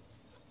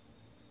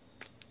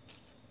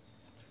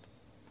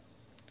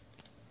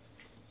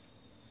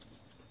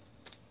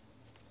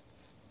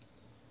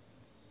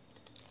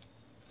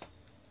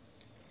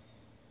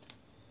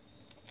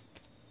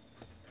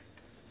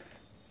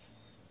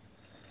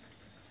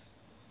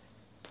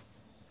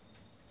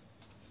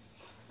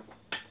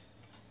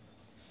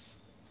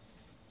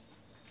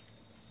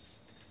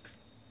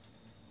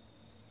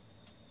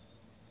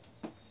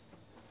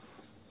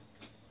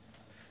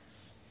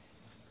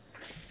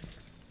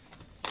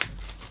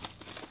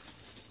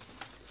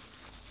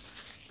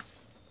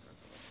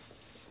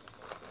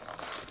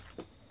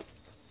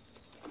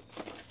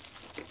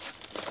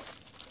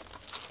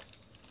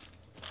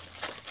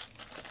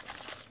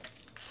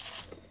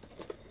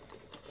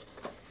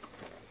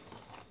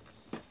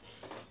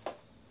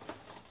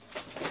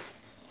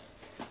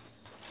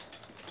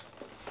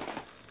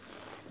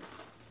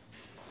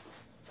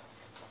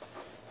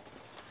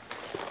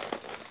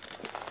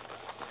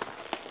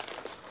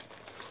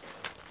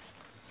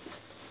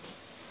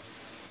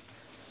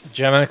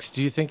 Gemex,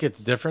 do you think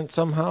it's different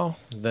somehow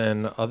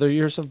than other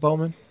years of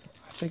Bowman?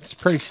 I think it's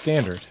pretty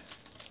standard.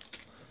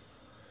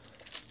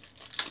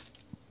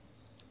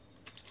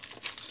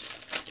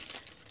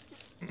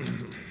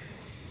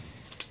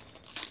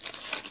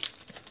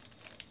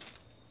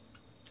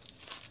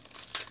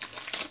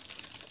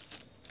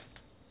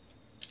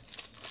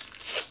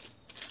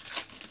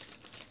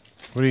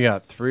 What do you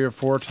got? 3 or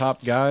 4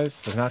 top guys?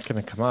 They're not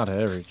going to come out of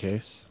every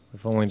case.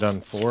 We've only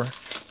done 4.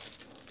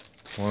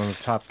 One of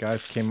the top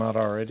guys came out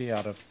already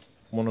out of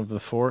one of the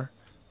 4.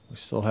 We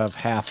still have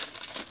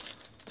half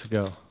to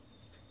go.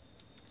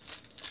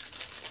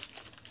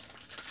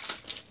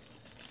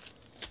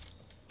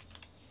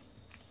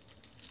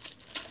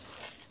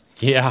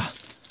 Yeah.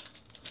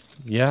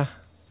 Yeah.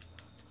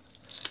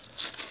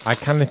 I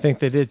kind of think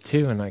they did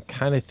too, and I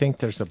kind of think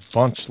there's a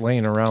bunch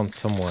laying around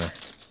somewhere.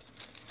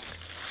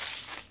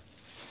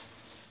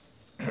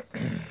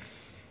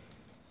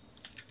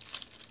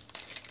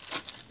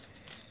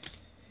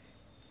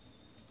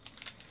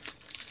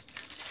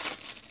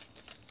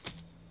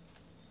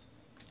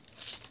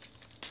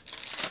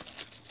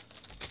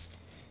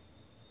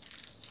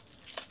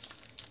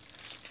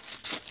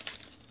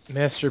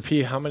 Master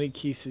P, how many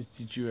cases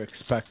did you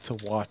expect to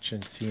watch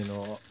and see in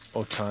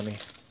Ohtani?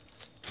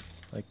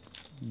 Like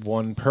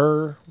 1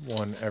 per,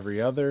 1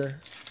 every other,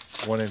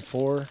 1 in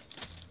 4?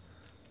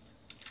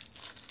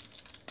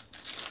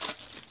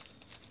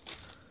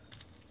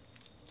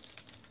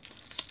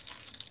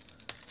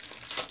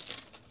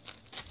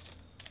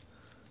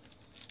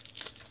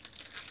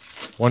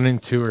 One in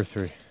 2 or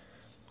 3.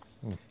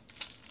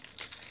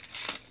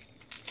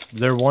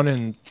 They're 1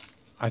 in.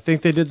 I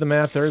think they did the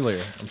math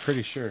earlier. I'm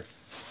pretty sure.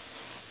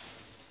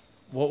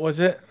 What was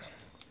it?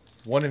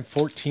 1 in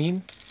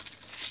 14?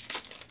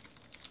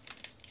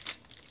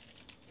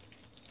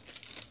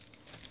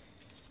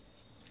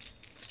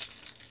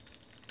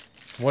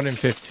 One in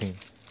 15.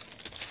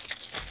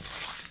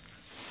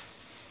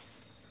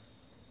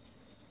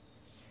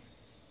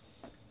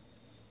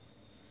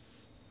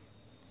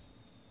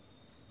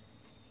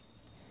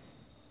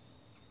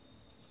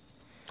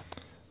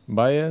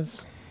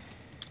 Baez.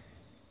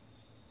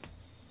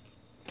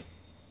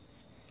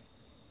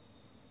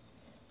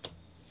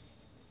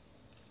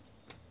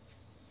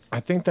 I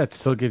think that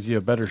still gives you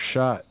a better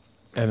shot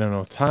and an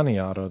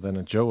Otani auto than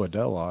a Joe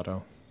Adell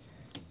auto.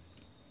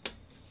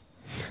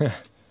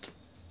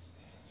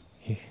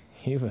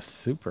 he was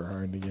super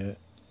hard to get.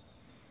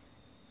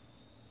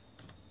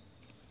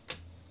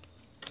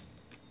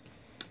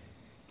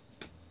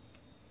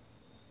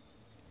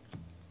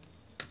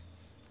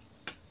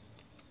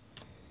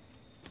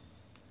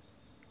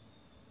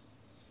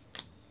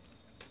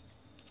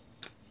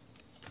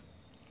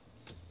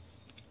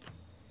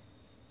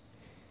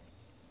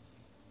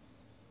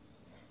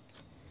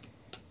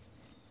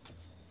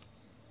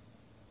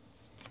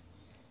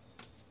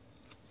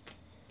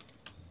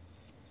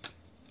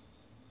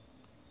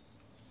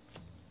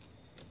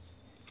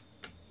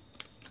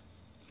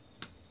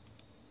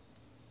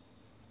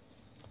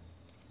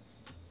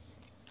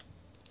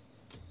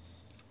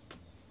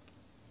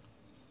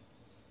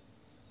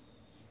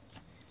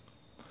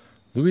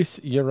 Luis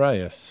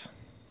Urias,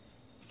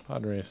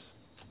 Padres.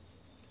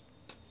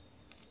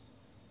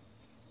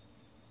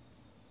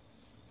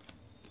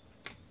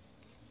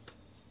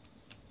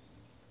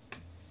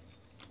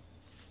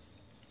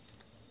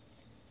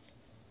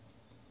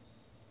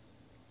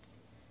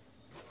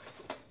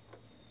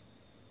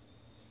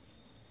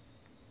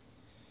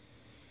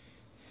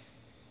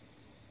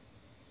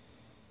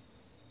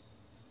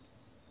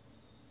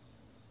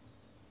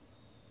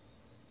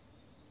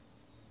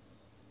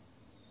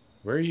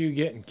 Where are you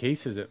getting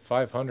cases at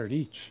 500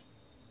 each?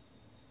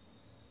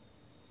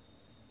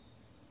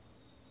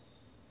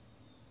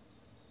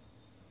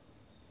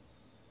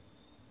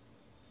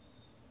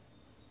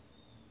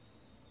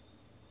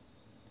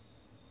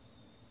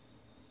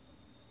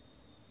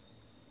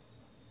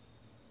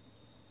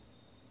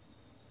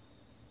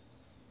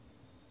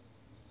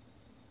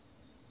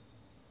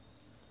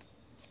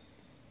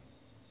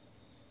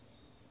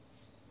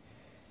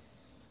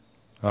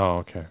 Oh,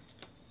 okay.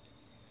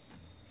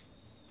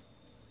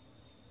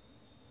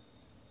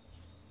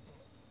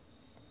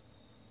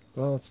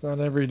 Well, it's not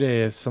every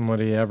day if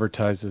somebody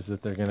advertises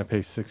that they're going to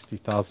pay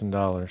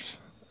 $60,000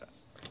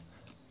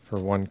 for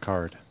one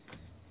card.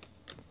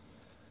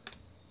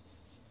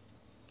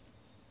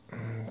 I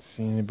don't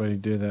see anybody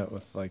do that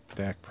with, like,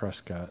 Dak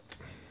Prescott.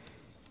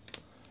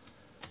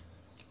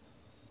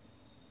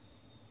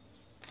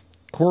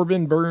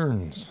 Corbin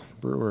Burns,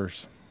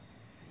 Brewers.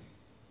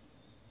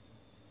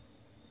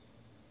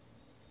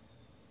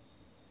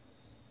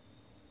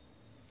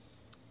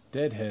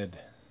 Deadhead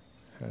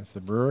has the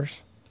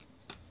Brewers.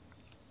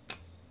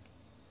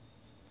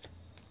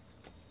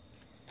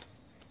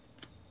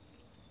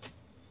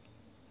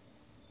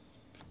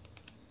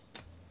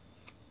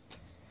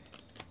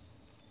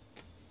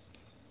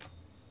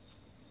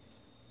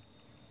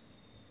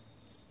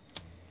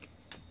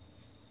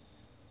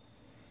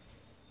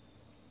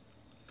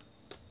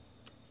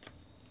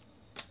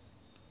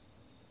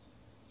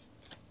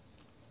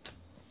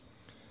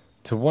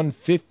 To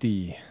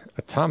 150,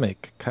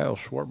 Atomic, Kyle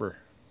Schwarber.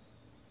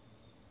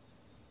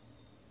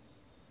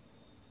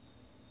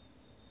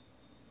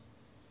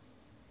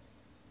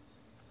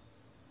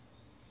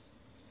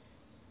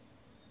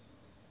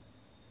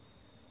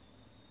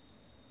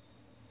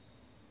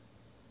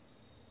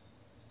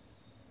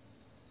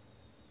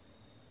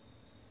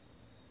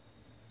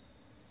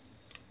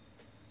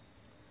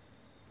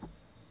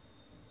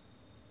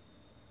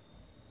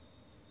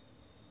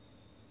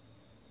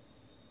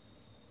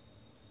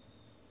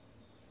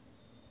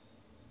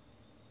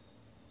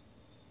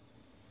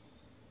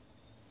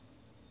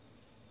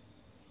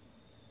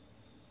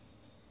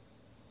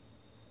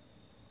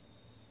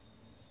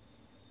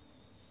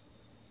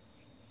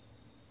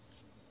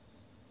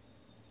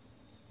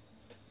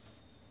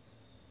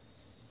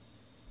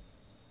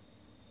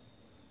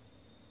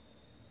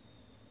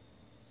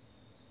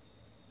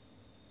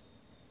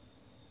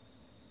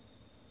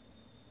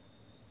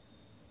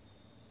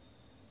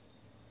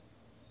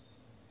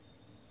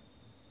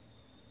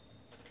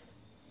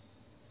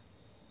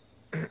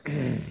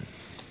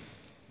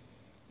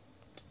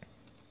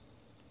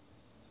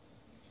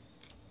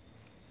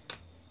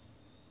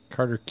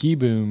 Carter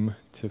Keyboom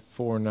to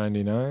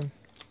 499.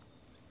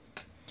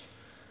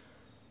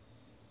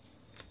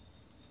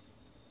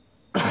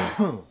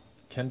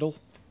 Kendall,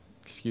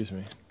 excuse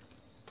me.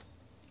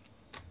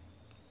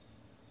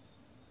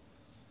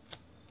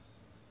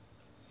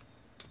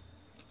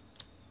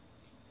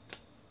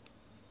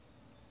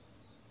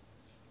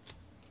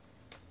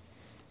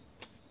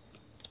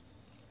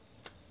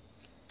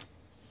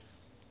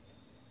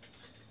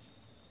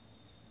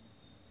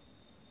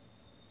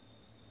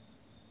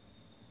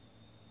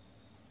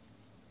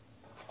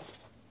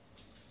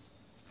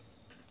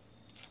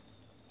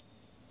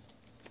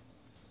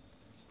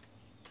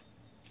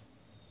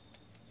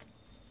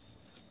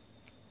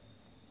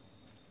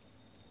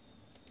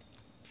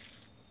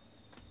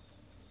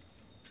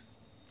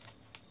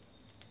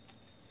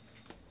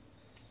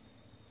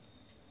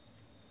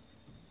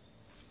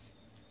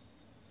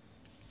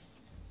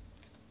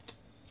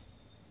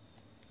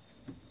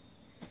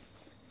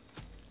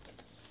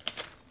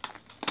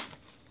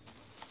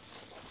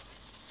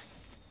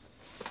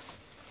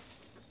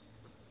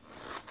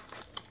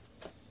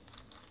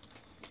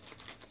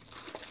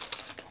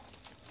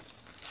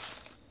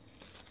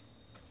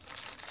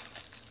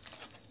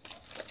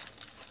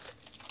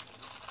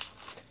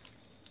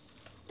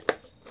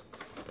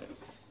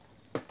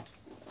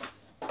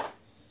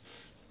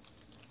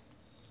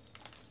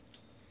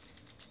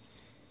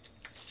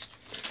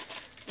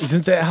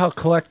 Isn't that how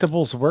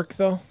collectibles work,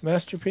 though,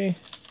 Master P?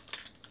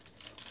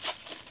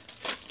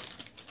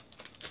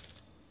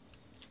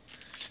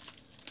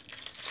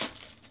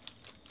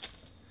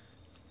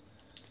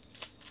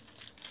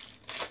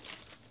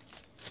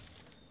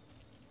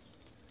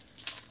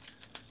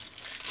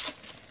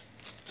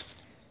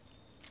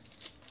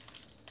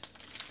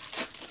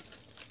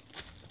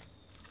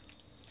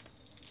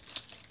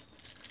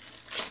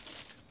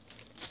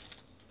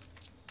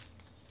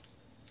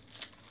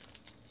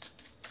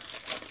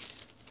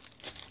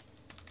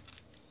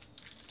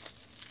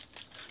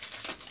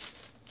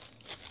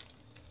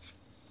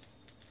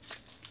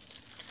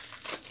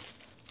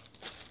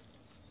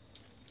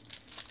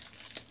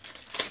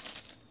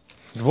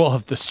 Well,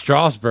 if the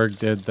Strasbourg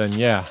did, then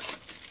yeah.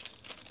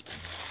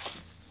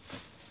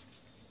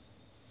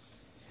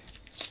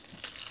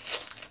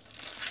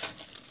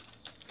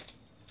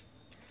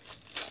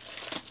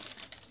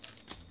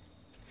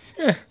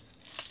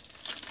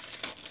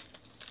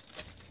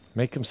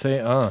 Make him say,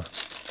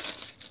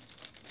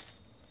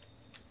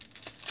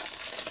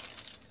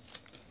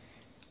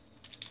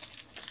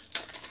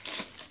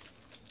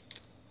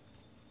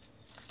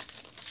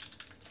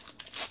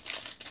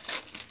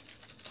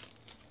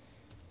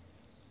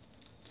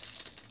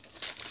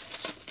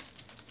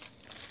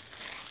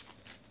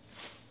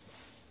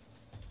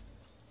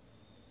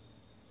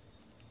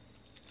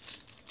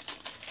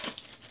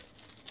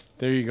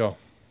 There you go.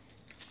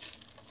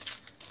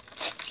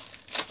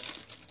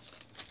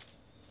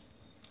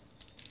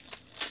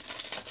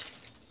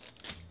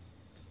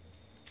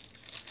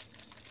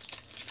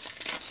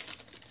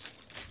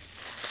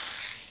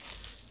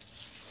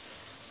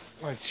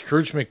 Like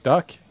Scrooge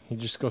McDuck? He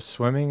just goes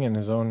swimming in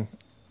his own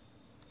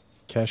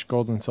cash,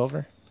 gold, and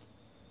silver?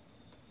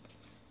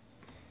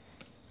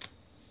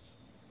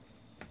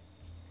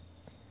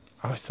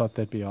 I always thought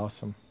that'd be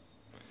awesome.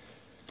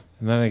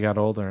 And then I got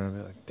older and I'd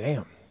be like,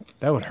 damn,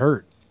 that would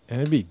hurt. And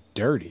it'd be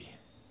dirty.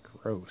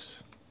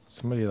 Gross.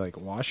 Somebody like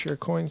wash your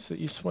coins that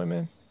you swim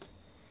in?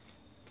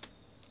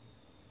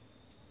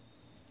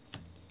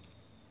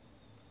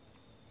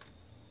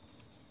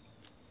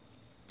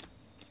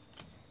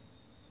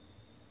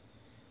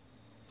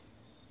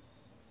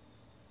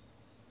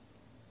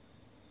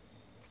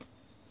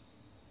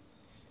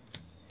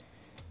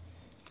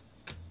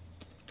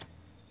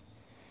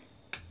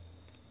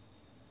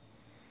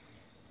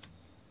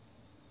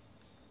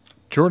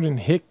 Jordan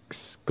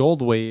Hicks,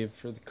 Gold Wave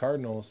for the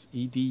Cardinals.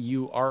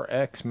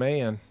 EDURX,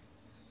 man.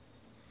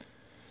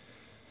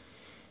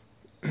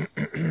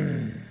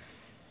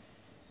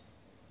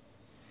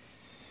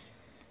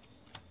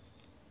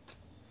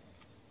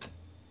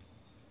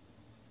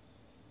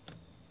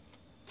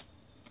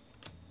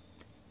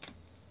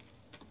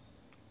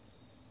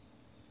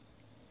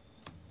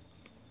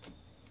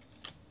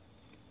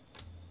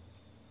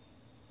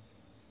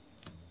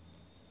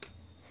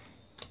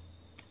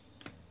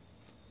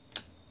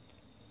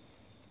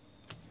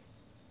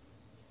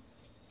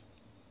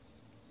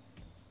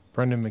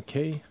 Brendan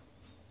McKay.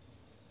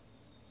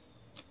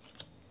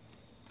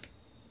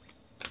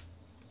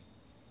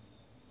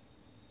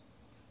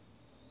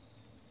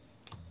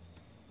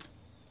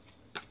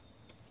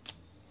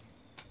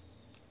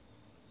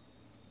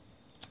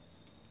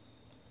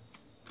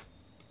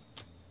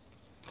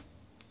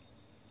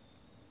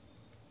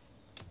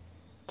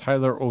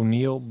 Tyler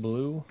O'Neill,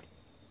 blue.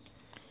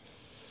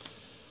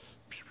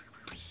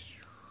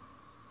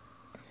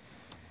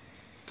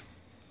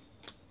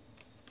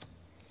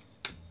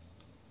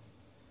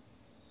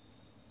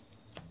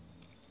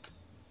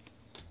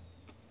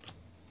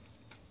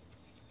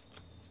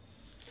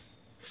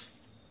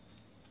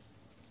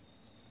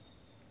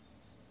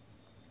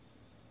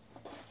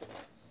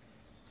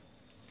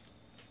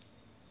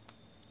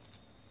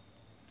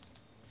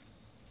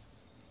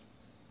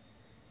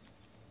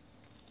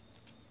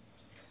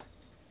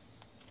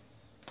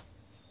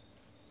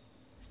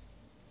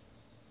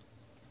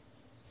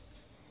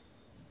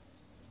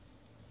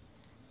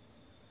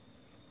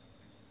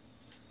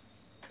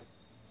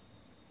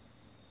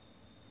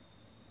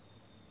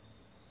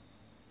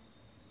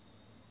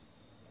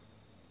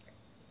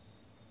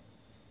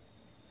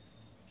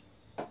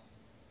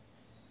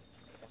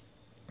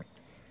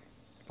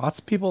 Lots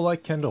of people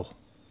like Kendall.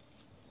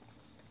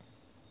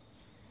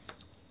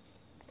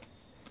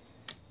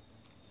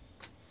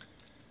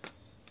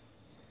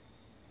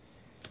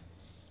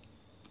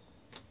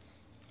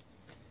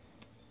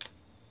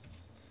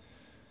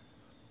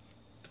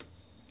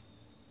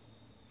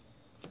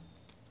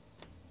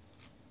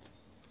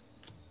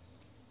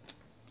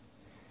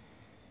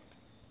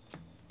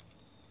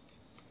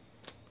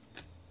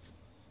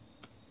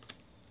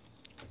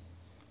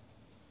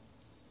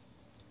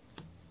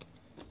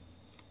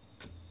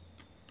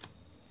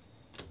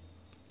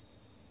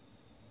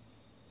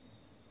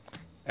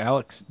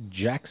 Alex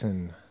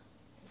Jackson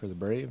for the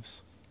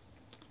Braves.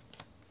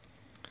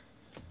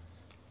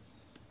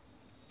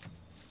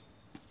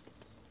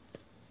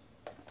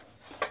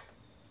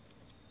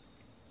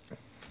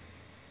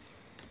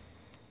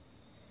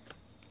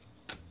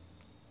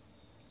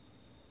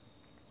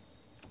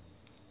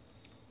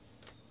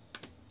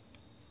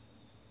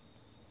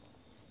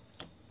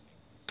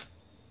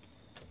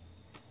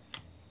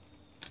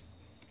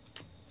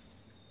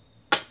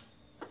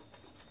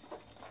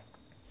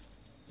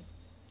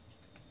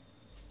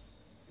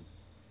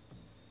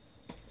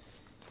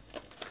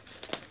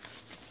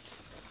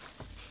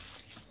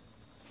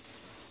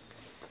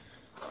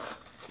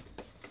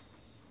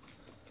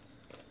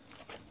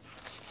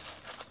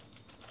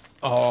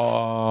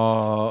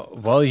 Oh,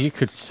 well, you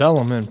could sell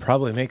them and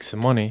probably make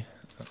some money.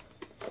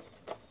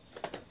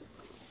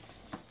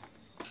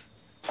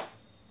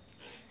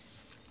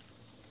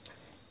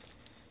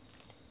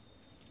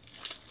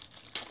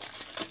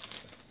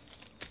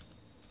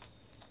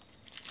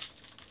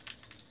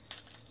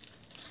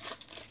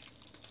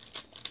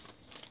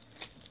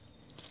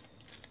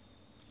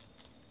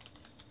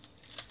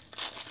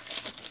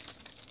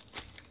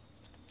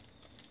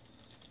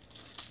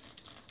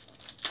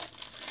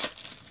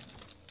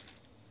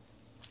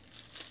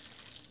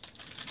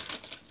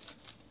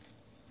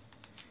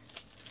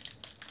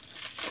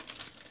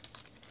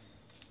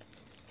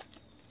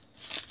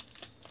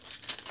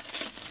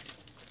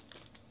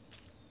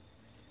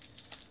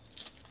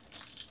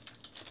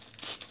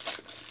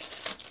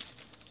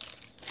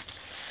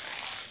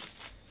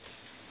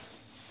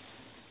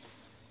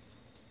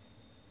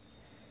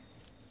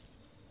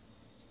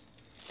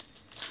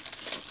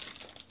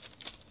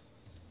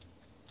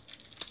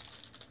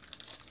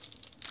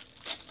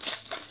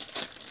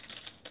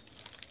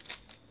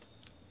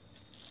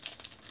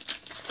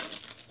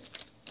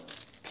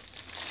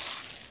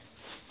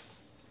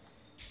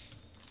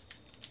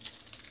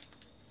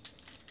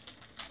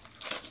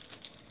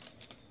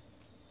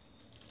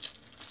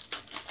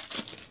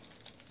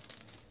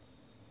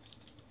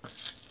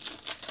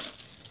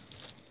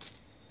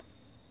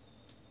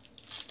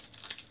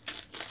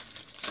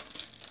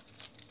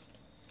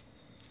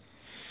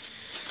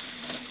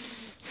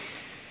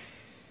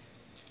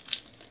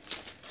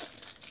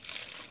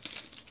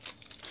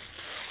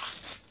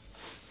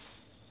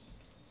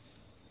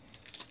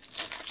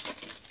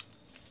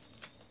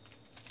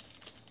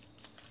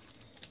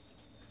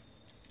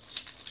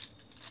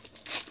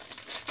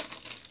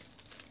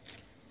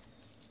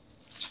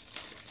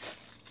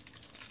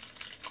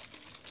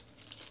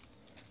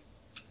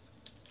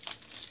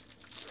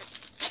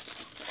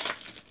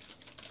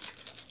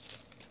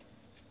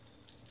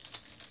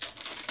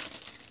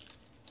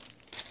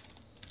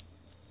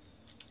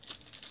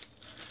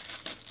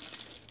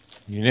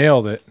 You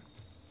nailed it.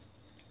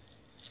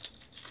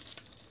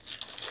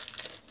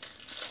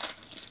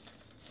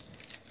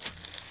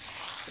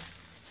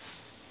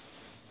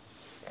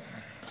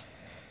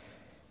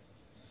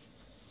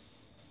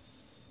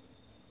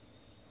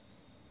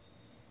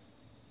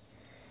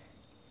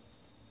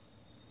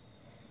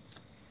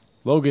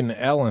 Logan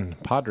Allen,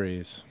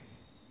 Padres.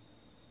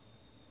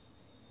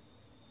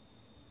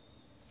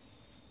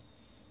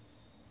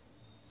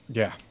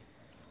 Yeah.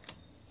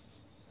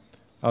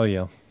 I'll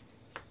yell.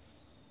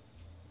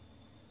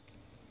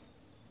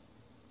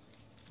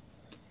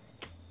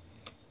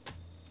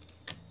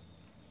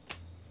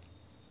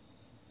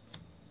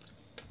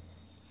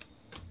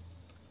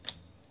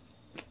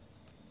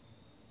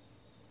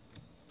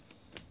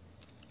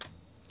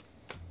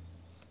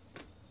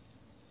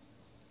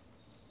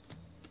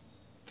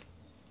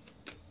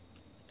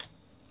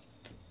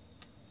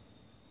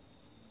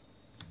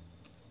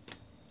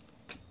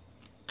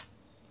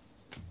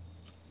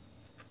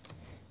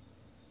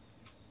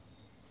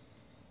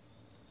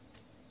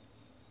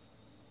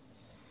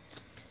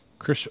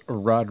 Chris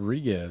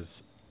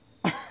Rodriguez.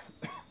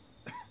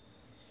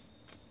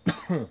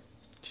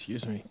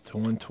 Excuse me. To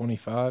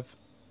 125.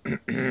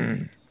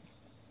 This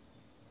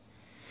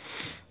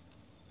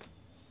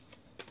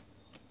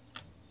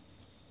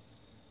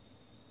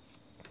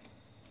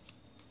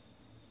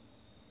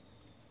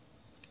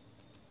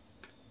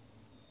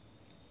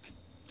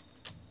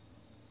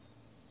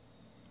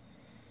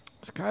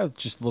guy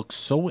just looks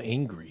so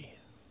angry.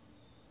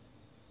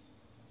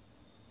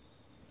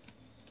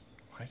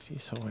 Why is he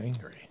so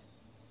angry?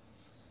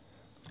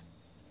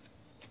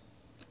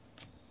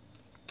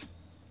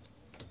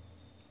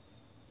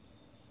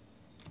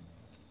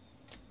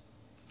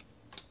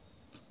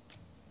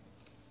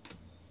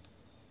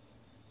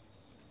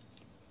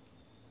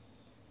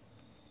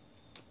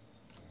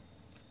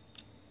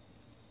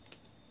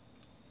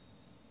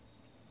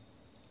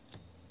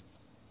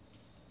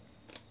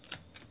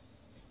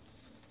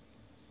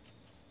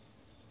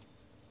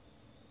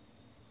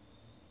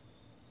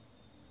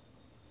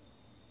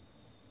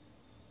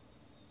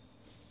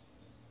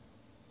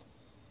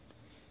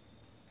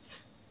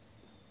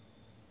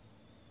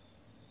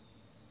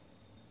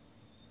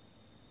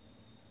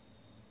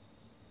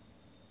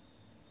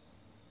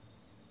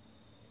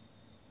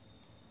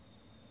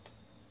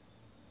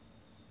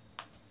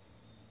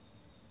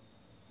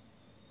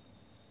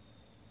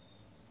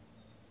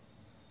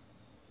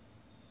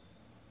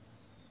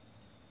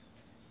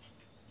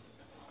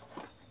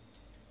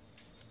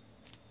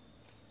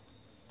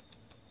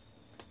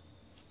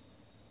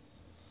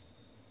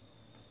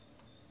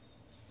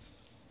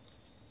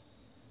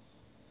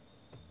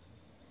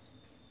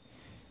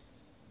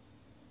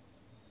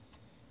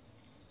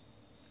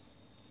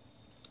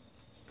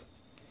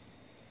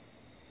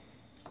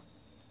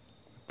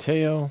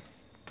 Teo.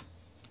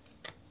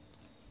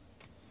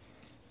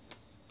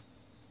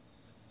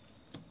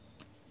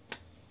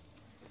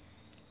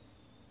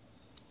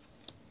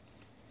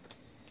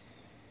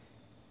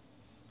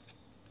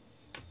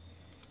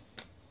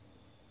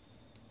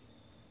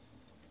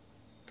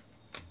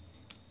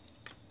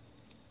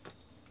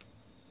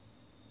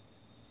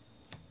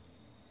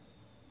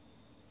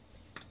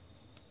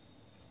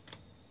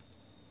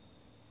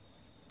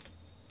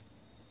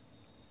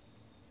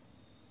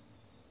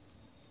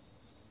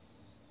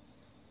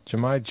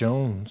 Jahmai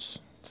Jones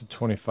to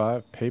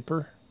 25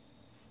 paper.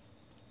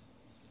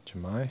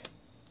 Jahmai.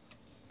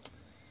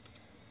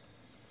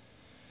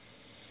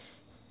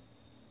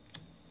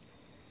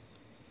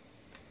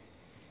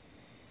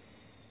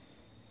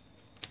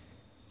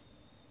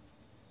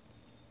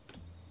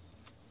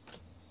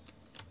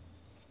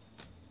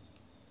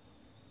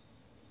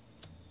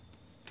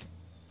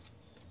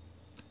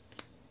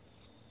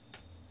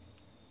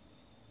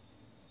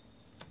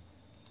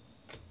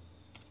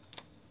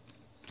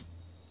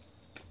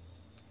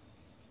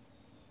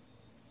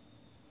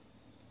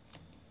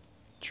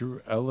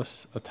 Drew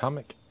Ellis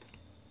Atomic.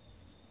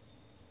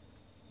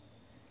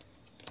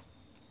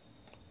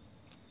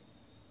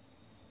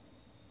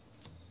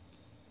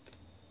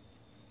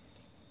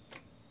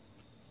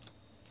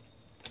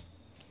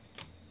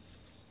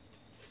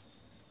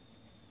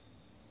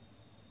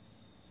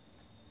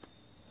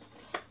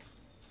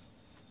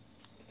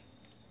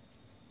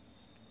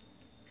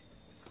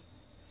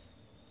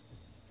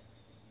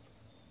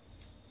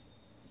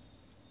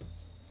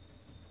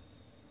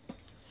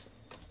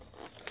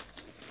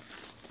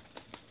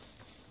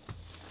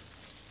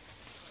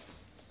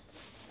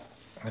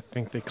 I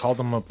think they called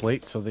him up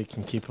late so they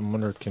can keep him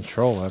under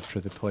control after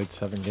they played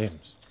 7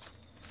 games.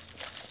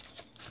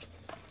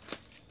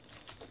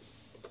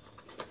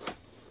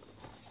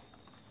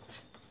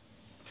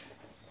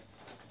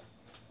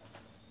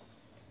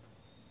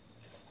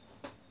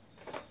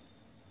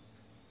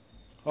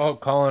 Oh,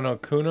 calling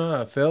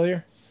Acuna a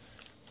failure?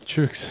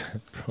 Chooks.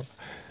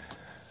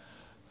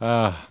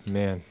 Ah,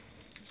 man.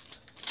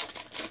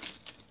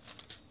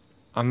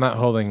 I'm not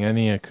holding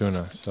any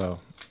Acuna, so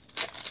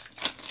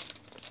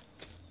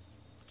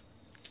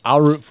I'll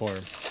root for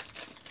him.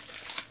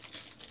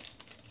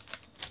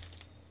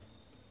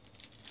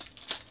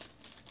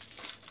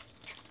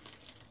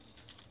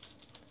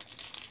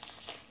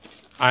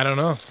 I don't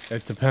know.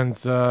 It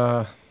depends.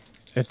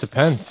 It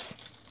depends.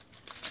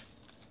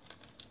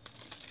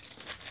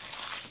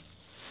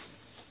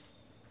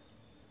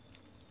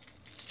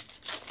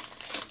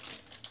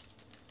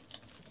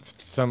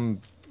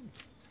 Some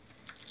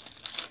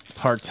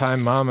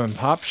part-time mom and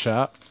pop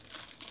shop.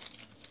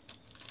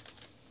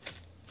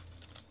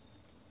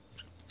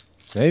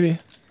 Maybe.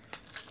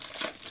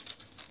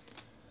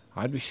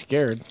 I'd be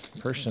scared,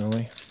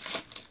 personally,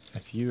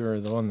 if you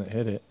are the one that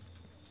hit it.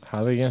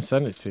 How are they going to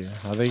send it to you?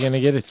 How are they going to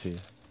get it to you?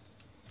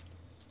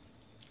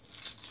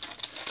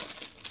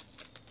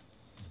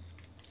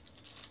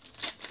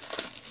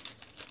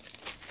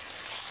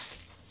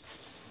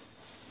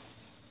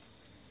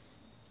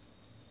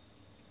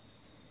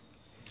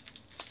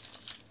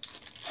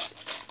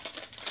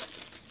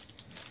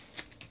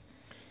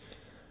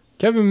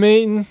 Kevin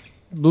Mayton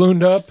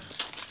ballooned up.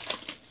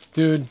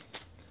 Dude,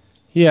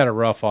 he had a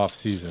rough off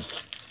season.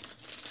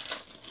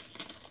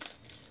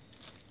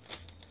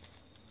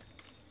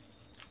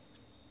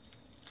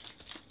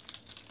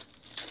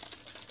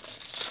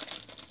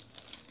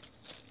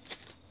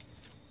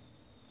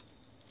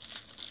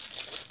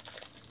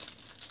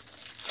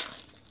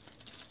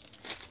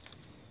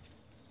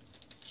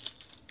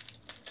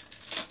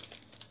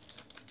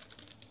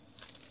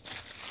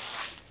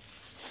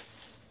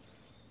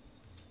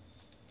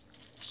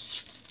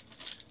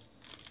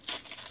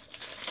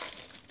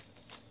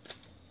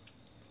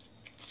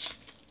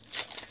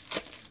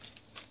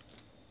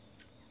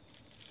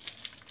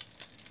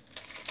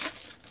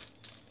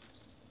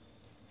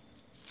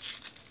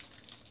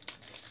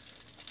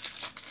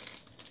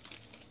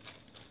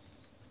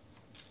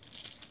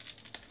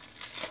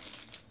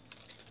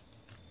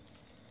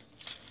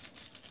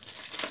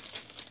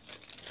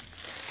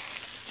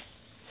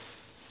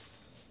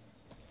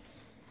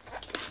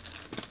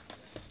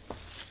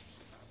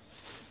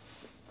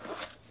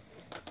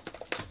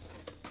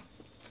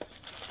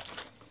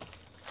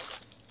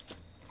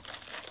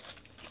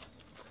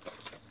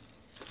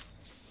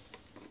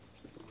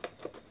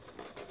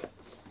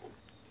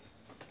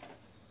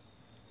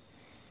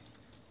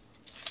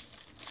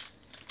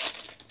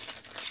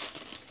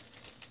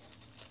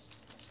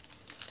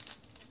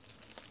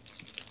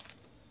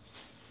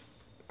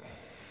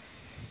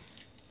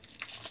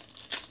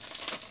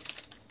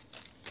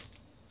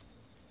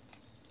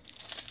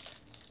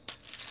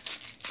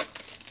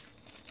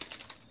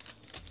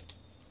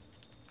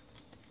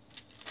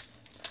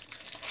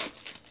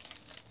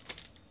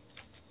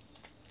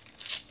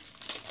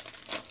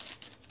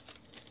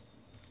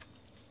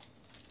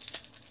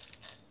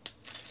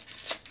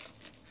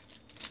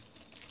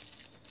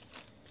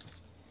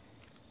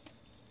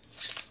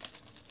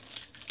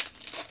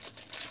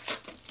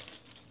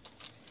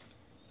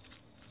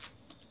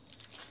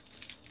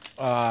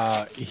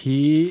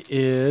 He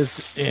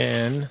is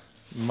in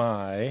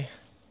my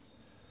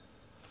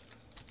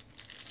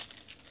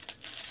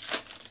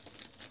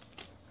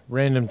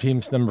random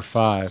teams number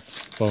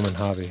 5, Bowman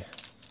Hobby.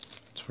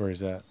 That's where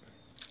he's at.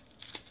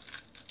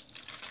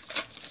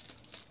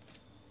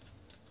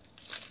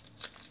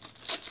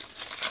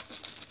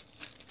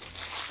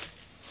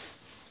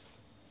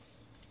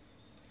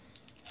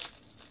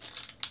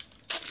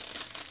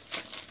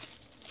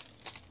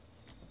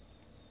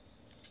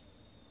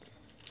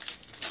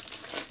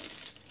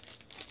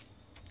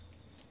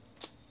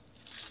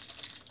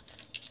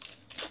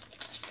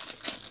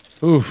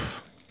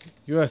 Oof.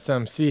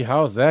 USMC,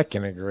 how's that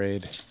going to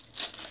grade?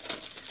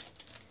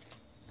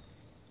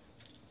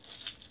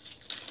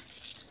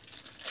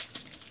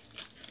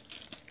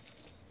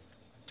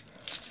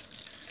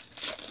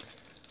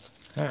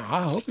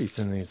 I hope he's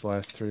in these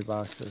last 3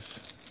 boxes.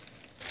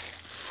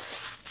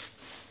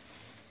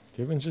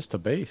 Given just a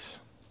base.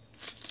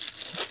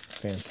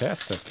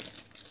 Fantastic.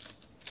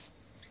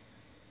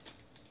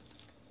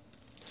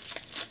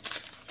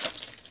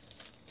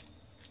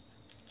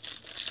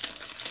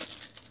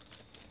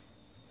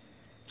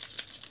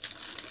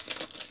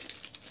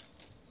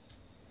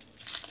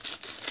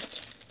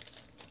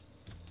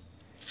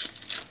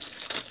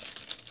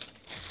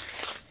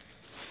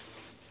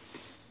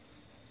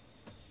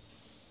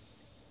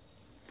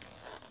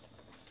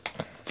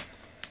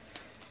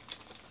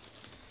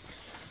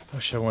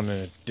 Wish I wouldn't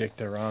have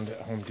dicked around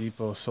at Home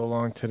Depot so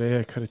long today.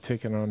 I could have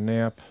taken a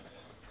nap.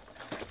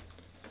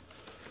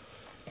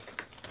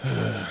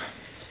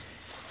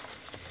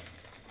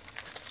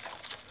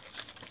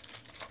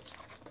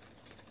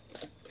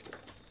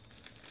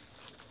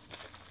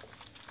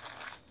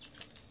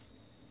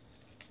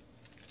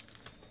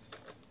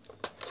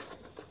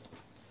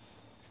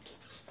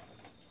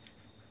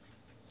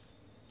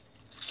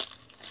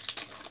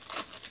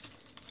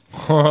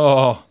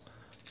 Oh,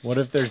 what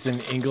if there's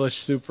an English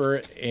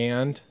super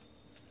and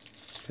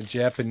a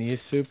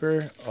Japanese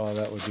super? Oh,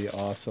 that would be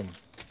awesome.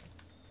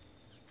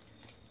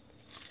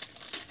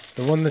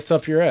 The one that's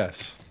up your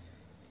ass.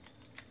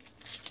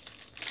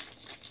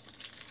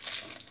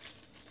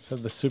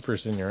 Said the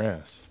super's in your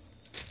ass.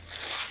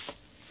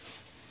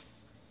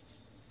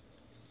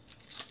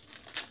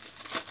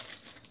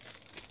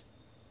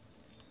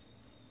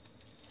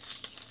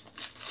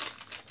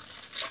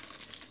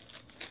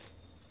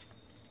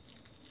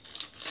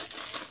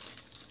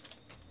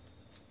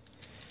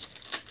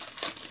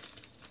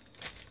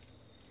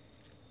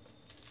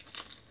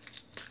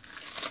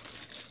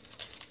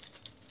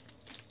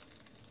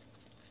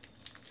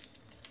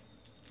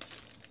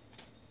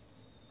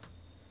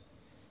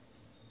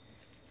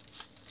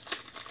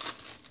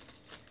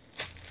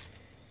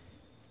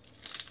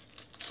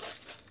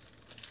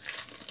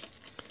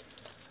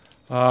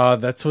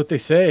 That's what they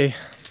say.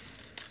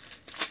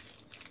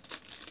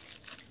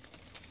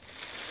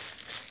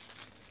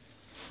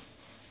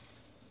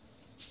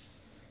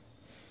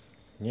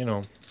 You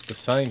know, the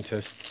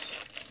scientists.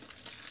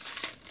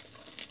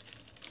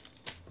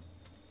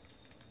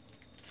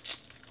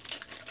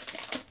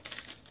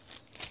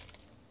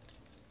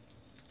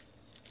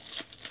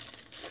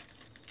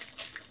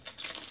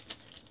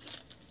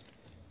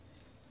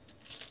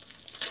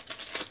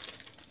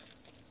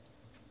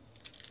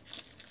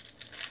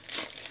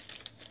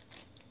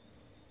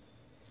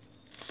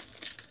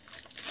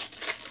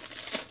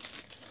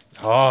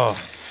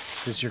 Oh,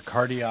 does your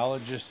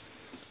cardiologist...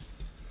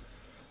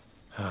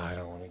 Oh, I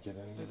don't want to get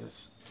into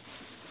this.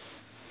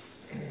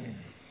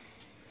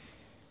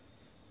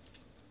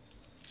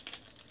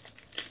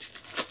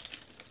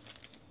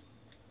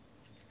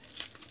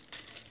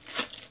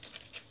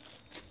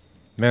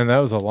 Man, that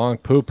was a long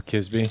poop,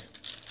 Kisby.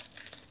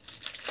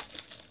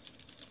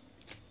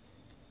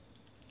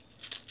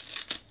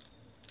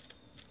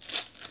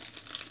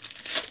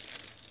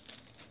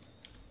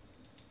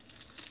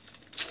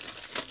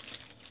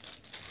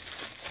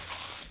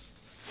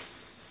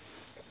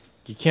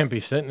 You can't be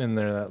sitting in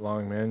there that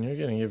long, man. You're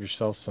going to give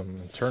yourself some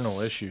internal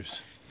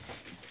issues.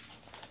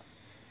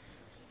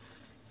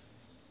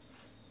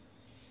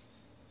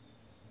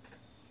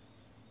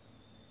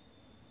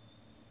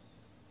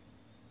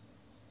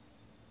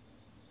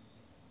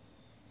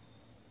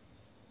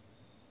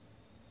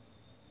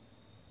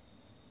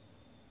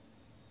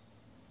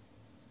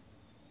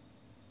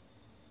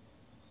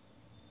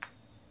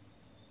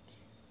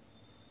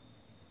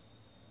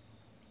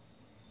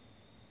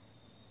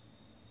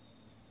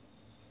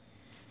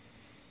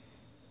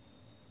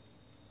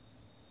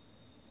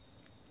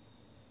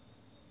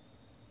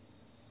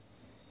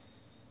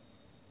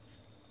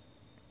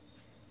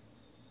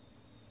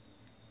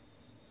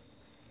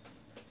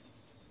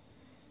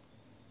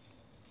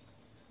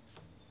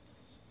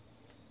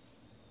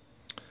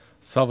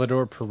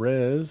 Salvador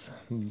Perez,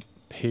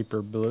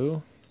 paper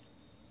blue.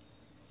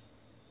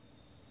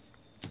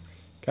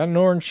 Got an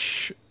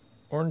orange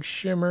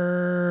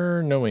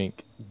shimmer, no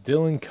ink.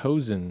 Dylan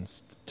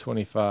Cousins,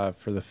 25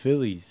 for the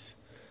Phillies.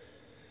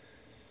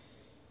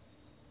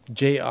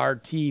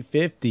 JRT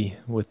 50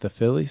 with the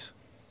Phillies.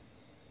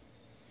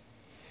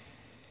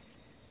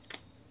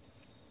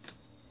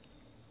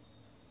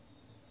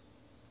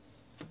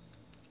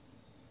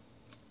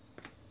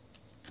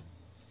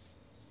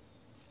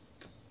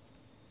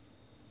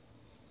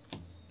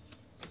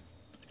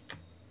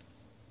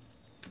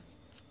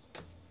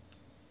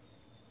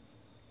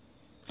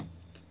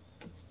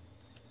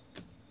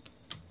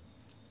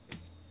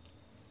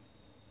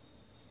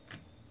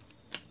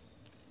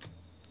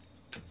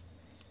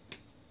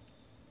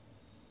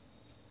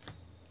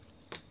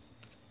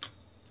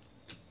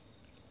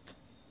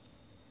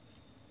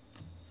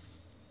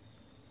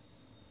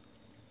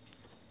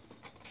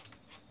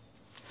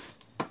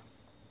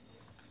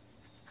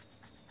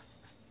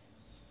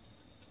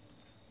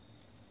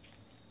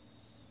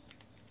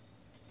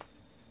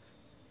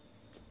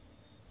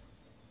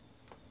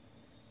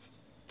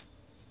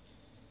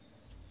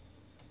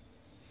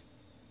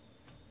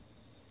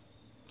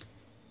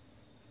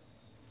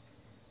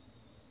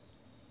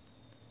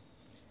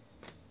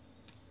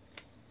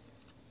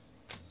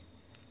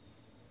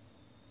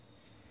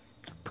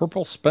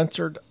 Purple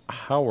Spencer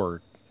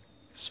Howard.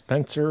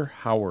 Spencer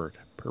Howard.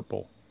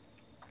 Purple.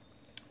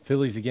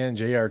 Phillies again.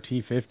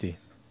 JRT 50.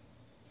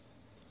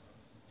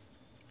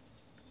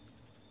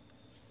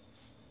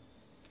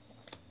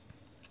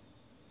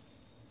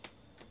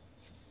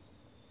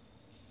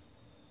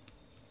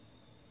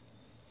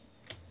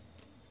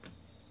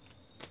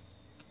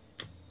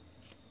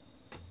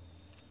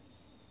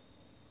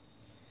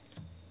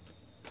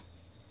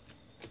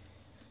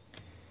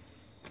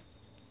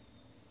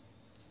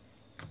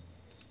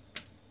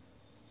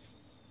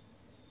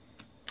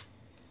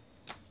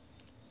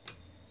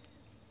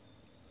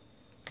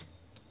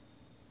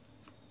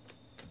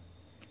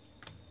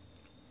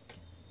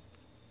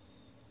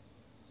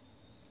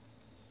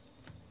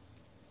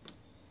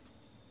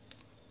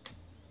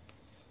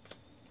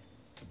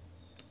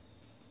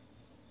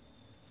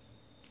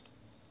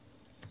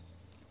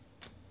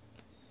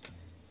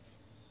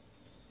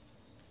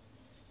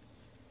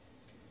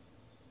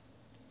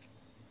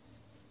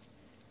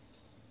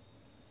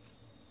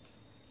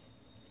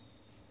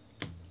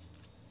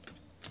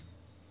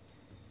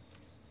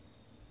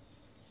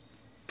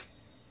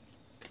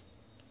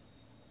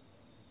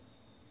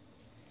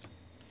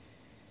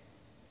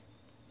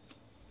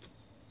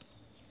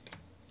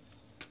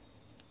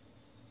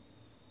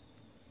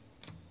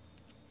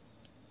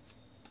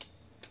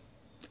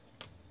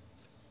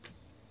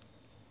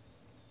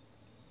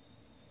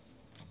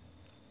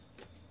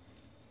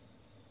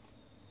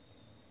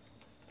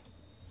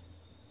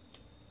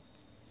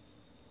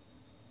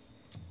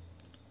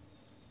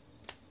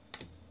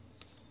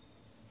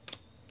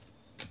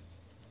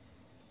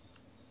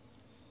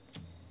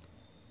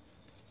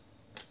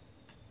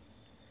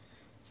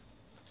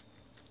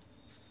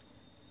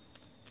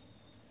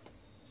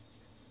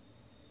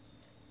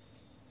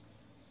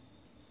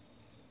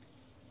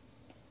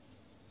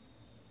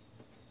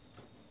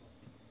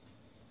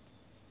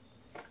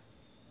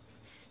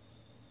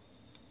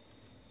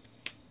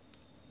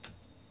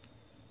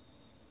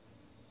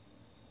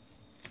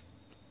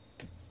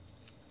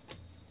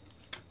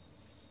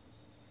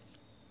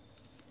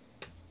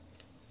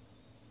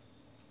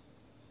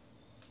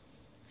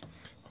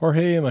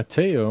 Jorge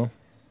Mateo.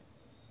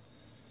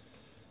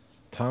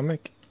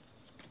 Atomic.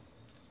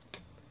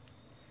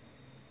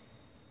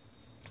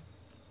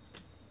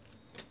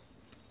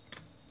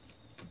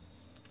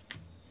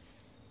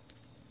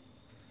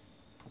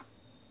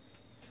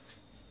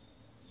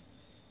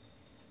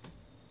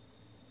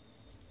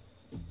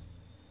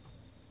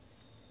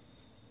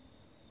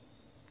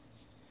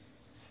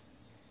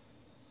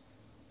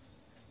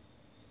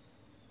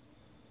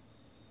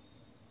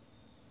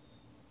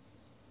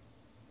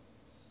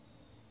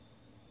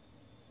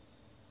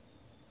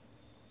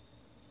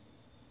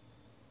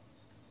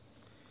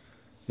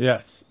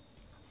 Yes,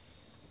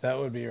 that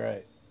would be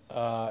right.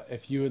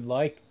 If you would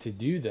like to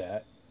do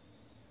that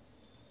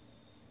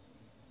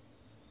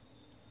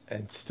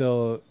and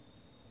still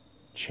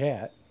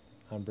chat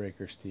on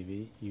Breakers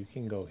TV, you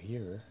can go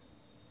here.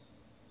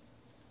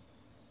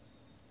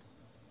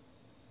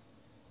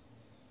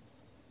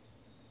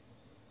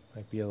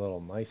 Might be a little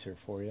nicer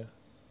for you.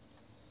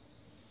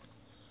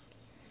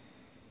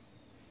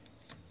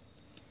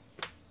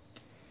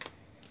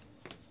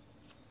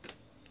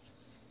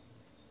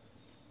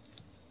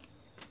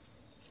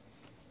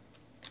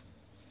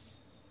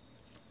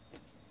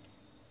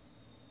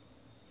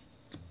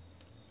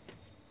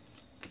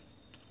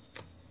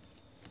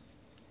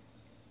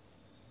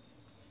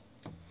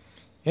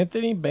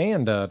 Anthony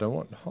Banda to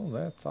one. Oh,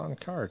 that's on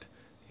card.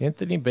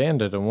 Anthony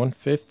Banda to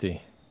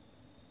 150.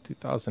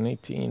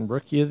 2018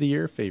 Rookie of the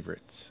Year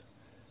favorites.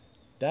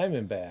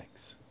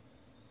 Diamondbacks.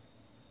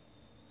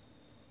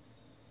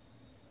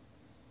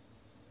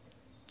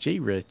 J.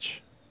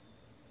 Rich.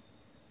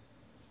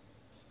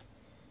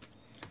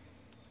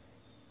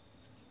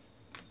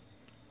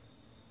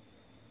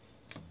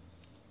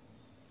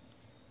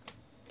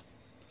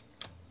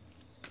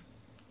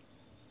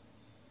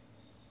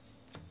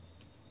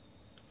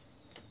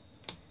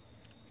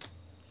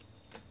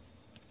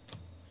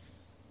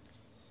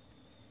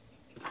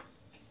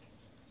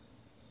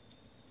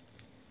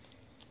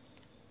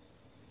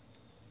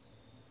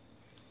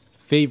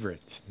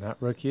 Favorites, not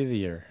Rookie of the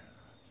Year.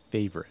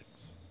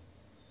 Favorites.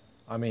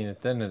 I mean,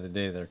 at the end of the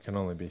day, there can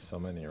only be so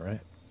many, right?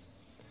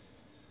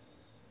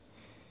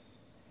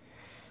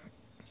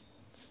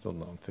 Still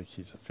don't think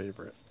he's a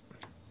favorite.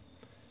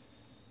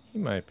 He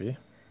might be.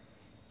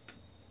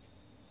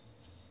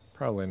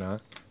 Probably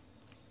not.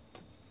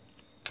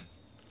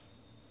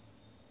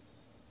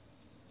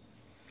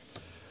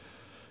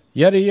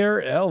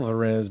 Yadier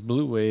Alvarez,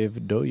 Blue Wave,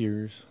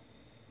 Doyers.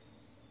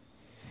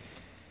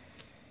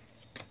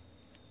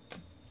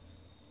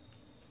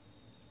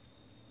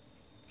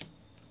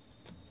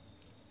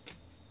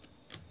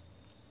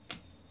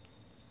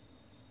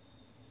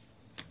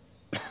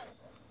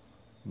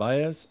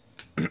 Baez.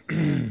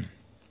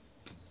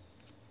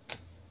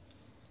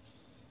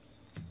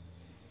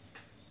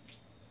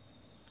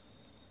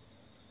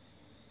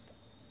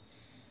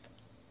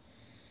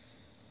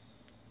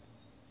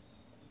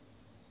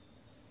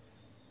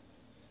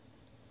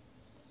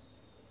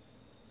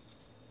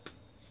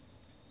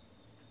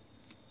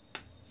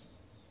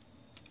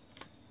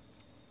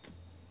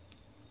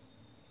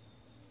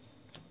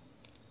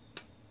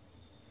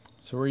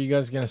 So where are you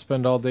guys going to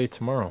spend all day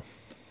tomorrow?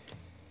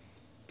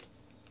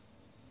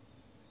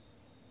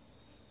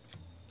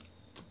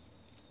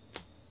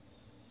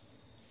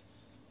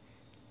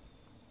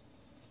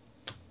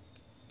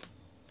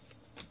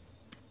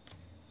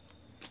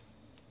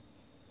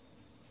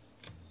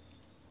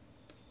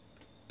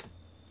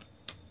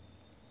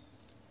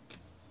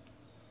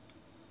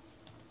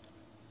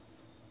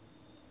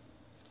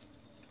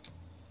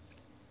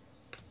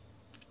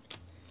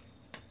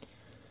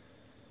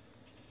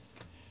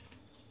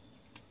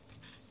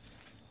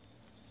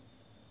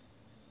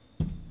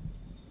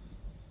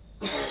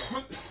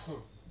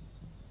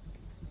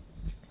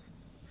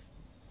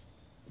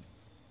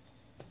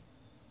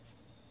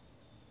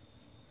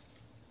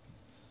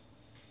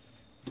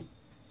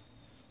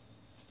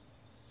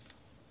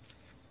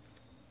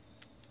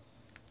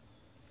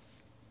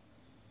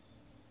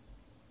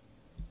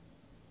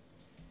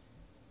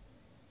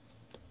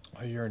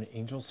 Oh, you're an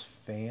Angels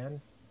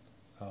fan?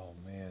 Oh,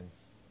 man.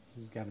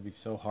 This has got to be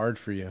so hard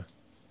for you.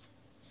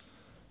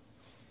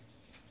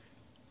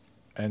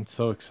 And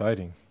so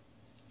exciting.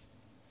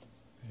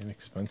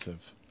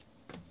 Inexpensive.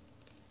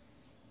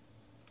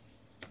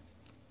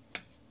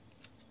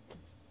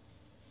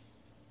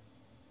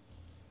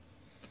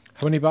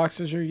 How many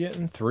boxes are you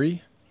getting?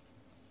 3?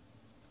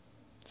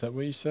 Is that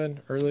what you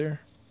said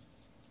earlier?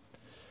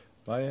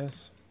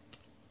 Bias?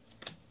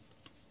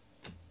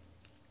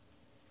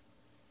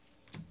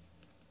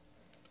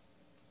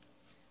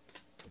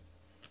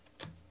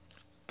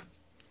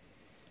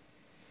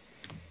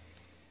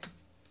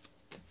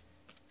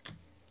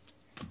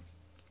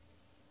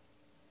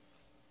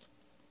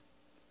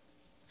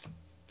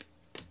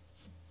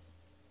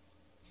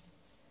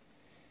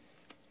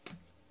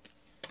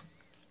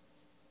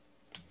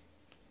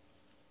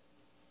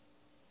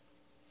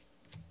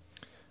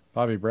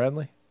 Bobby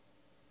Bradley?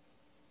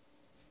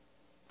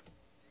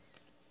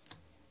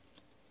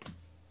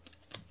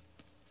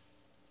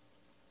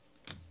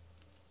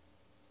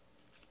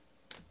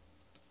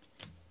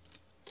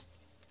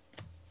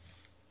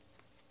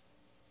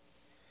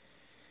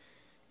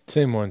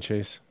 Same one,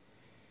 Chase.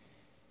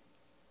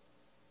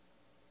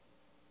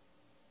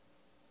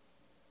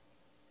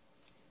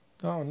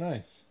 Oh,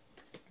 nice.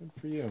 Good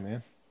for you,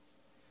 man.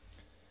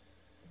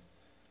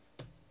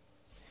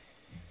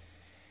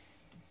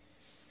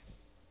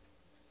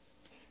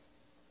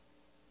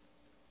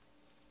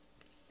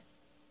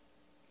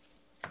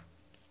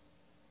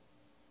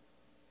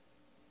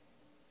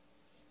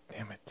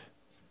 Damn it.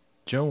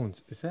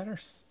 Jones. Is that our...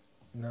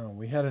 No,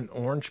 we had an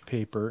orange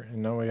paper,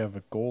 and now we have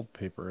a gold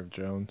paper of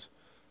Jones.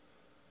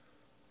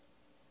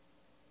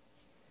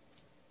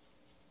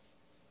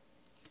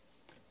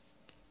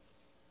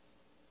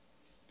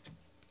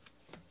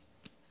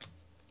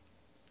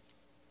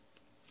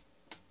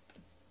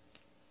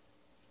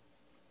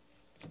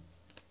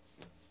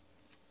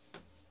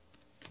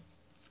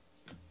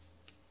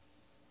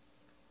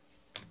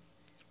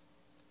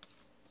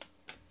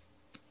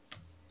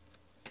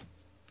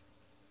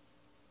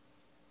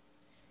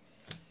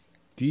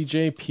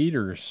 DJ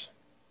Peters,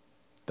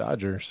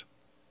 Dodgers.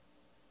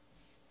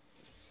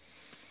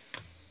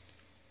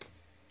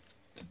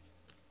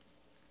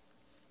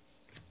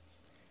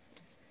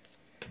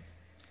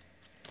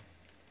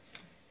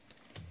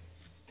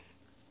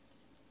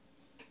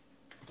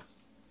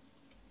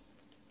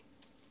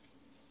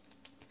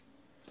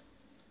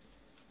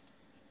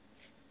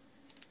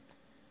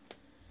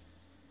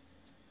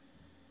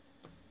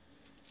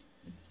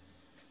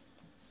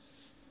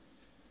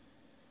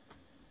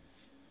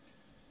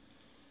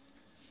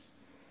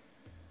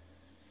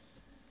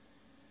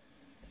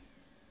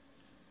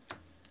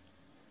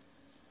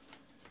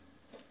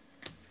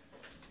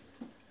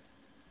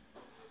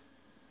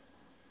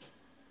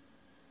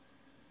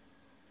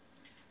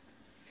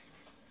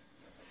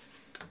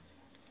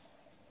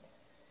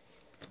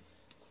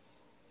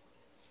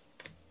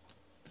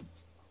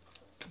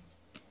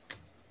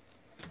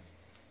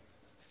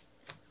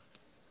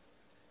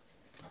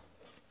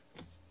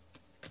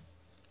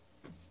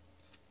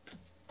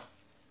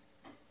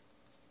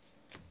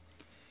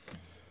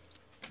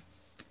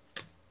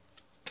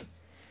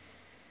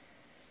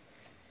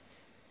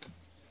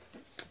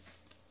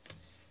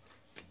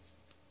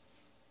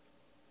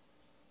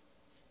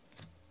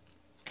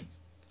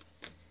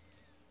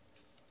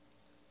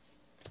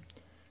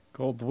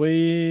 Gold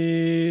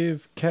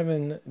Wave,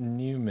 Kevin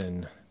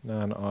Newman,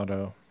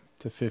 non-auto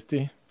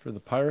 /50 for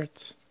the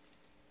Pirates.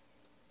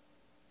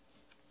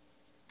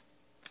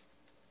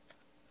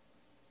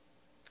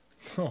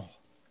 Oh,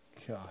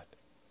 God.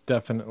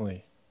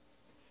 Definitely.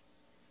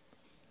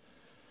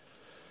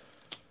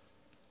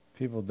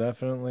 People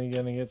definitely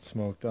going to get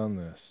smoked on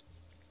this.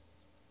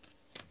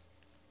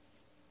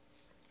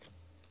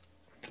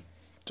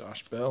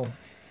 Josh Bell.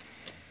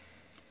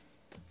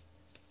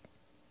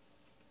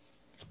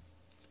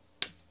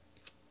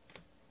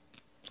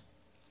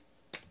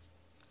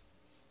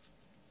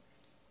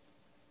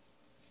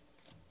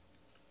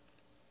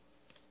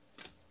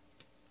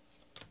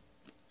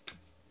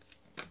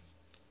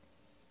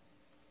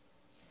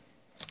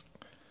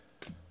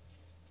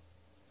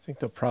 I think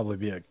there'll probably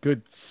be a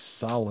good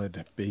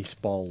solid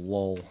baseball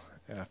lull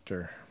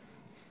after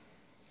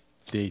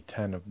day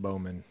 10 of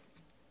Bowman.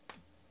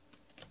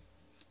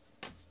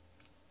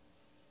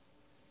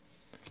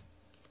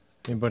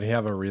 Anybody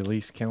have a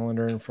release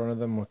calendar in front of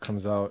them? What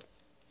comes out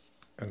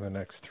in the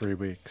next 3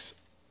 weeks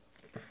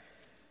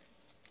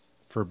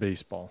for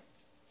baseball?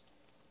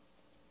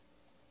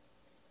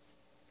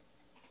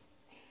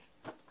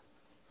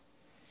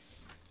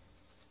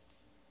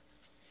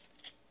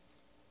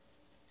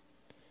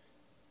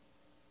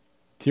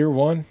 Tier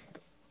 1,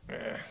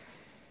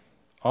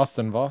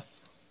 Austin Voth.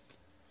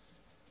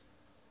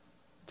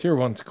 Tier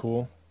 1's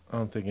cool. I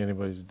don't think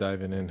anybody's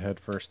diving in head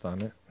first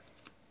on it.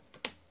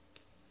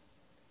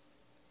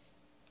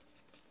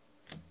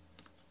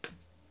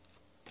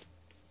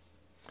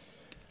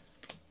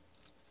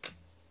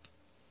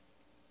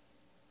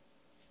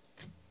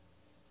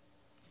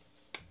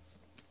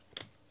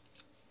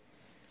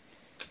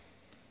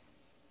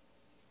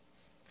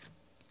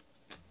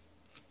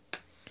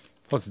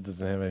 Plus, it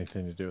doesn't have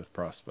anything to do with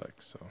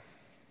prospects, so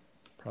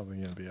probably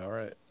going to be all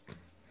right.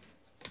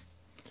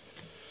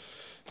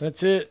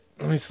 That's it.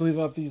 Let me sleeve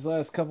up these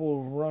last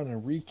couple. Run a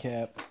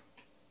recap.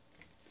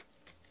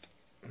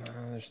 No,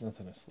 there's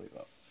nothing to sleeve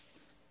up.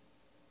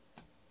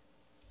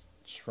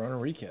 Just run a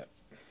recap.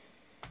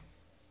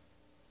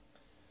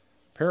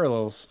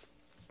 Parallels.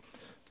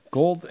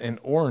 Gold and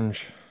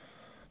orange.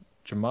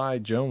 Jahmai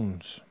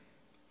Jones.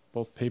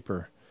 Both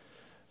paper.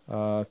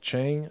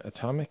 Chang,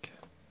 Atomic.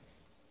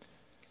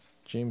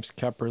 James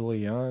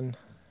Capper-Leon.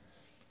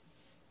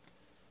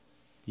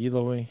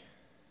 Eloy.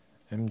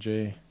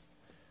 MJ.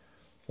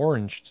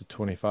 Orange to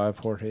 25,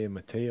 Jorge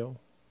Mateo.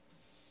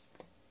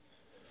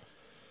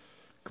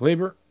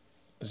 Glaber,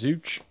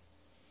 Zuch,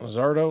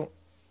 Luzardo,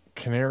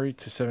 Canary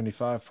to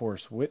 75,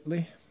 Forrest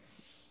Whitley.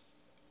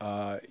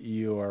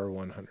 You are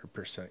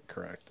 100%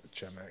 correct,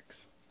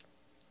 Chemex.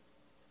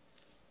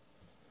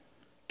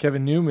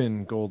 Kevin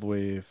Newman, Gold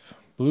Wave.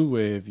 Blue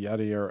Wave,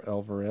 Yadier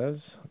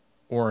Alvarez.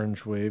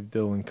 Orange Wave,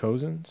 Dylan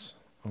Cozens.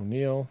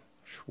 O'Neill,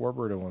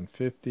 Schwarber to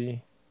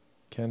 150.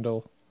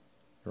 Kendall,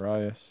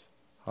 Arias,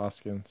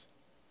 Hoskins.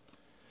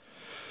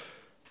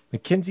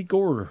 Mackenzie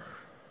Gore,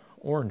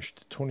 orange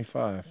to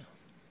 25.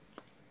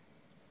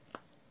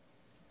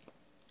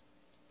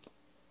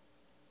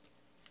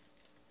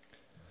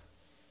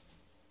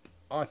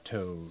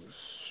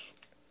 Autos.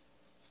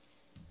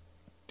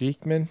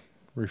 Diekman,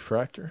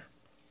 refractor.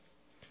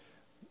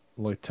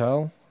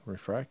 Loitel,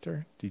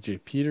 refractor. DJ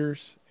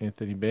Peters,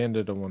 Anthony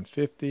Banda to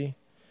 150.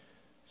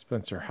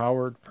 Spencer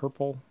Howard,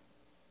 purple.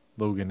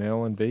 Logan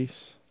Allen,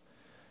 base.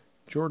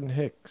 Jordan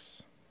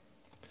Hicks,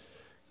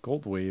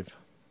 Gold Wave.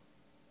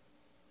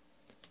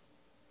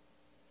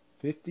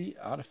 50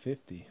 out of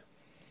 50.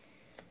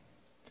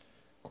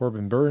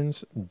 Corbin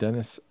Burns,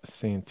 Dennis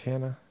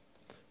Santana,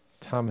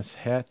 Thomas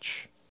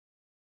Hatch,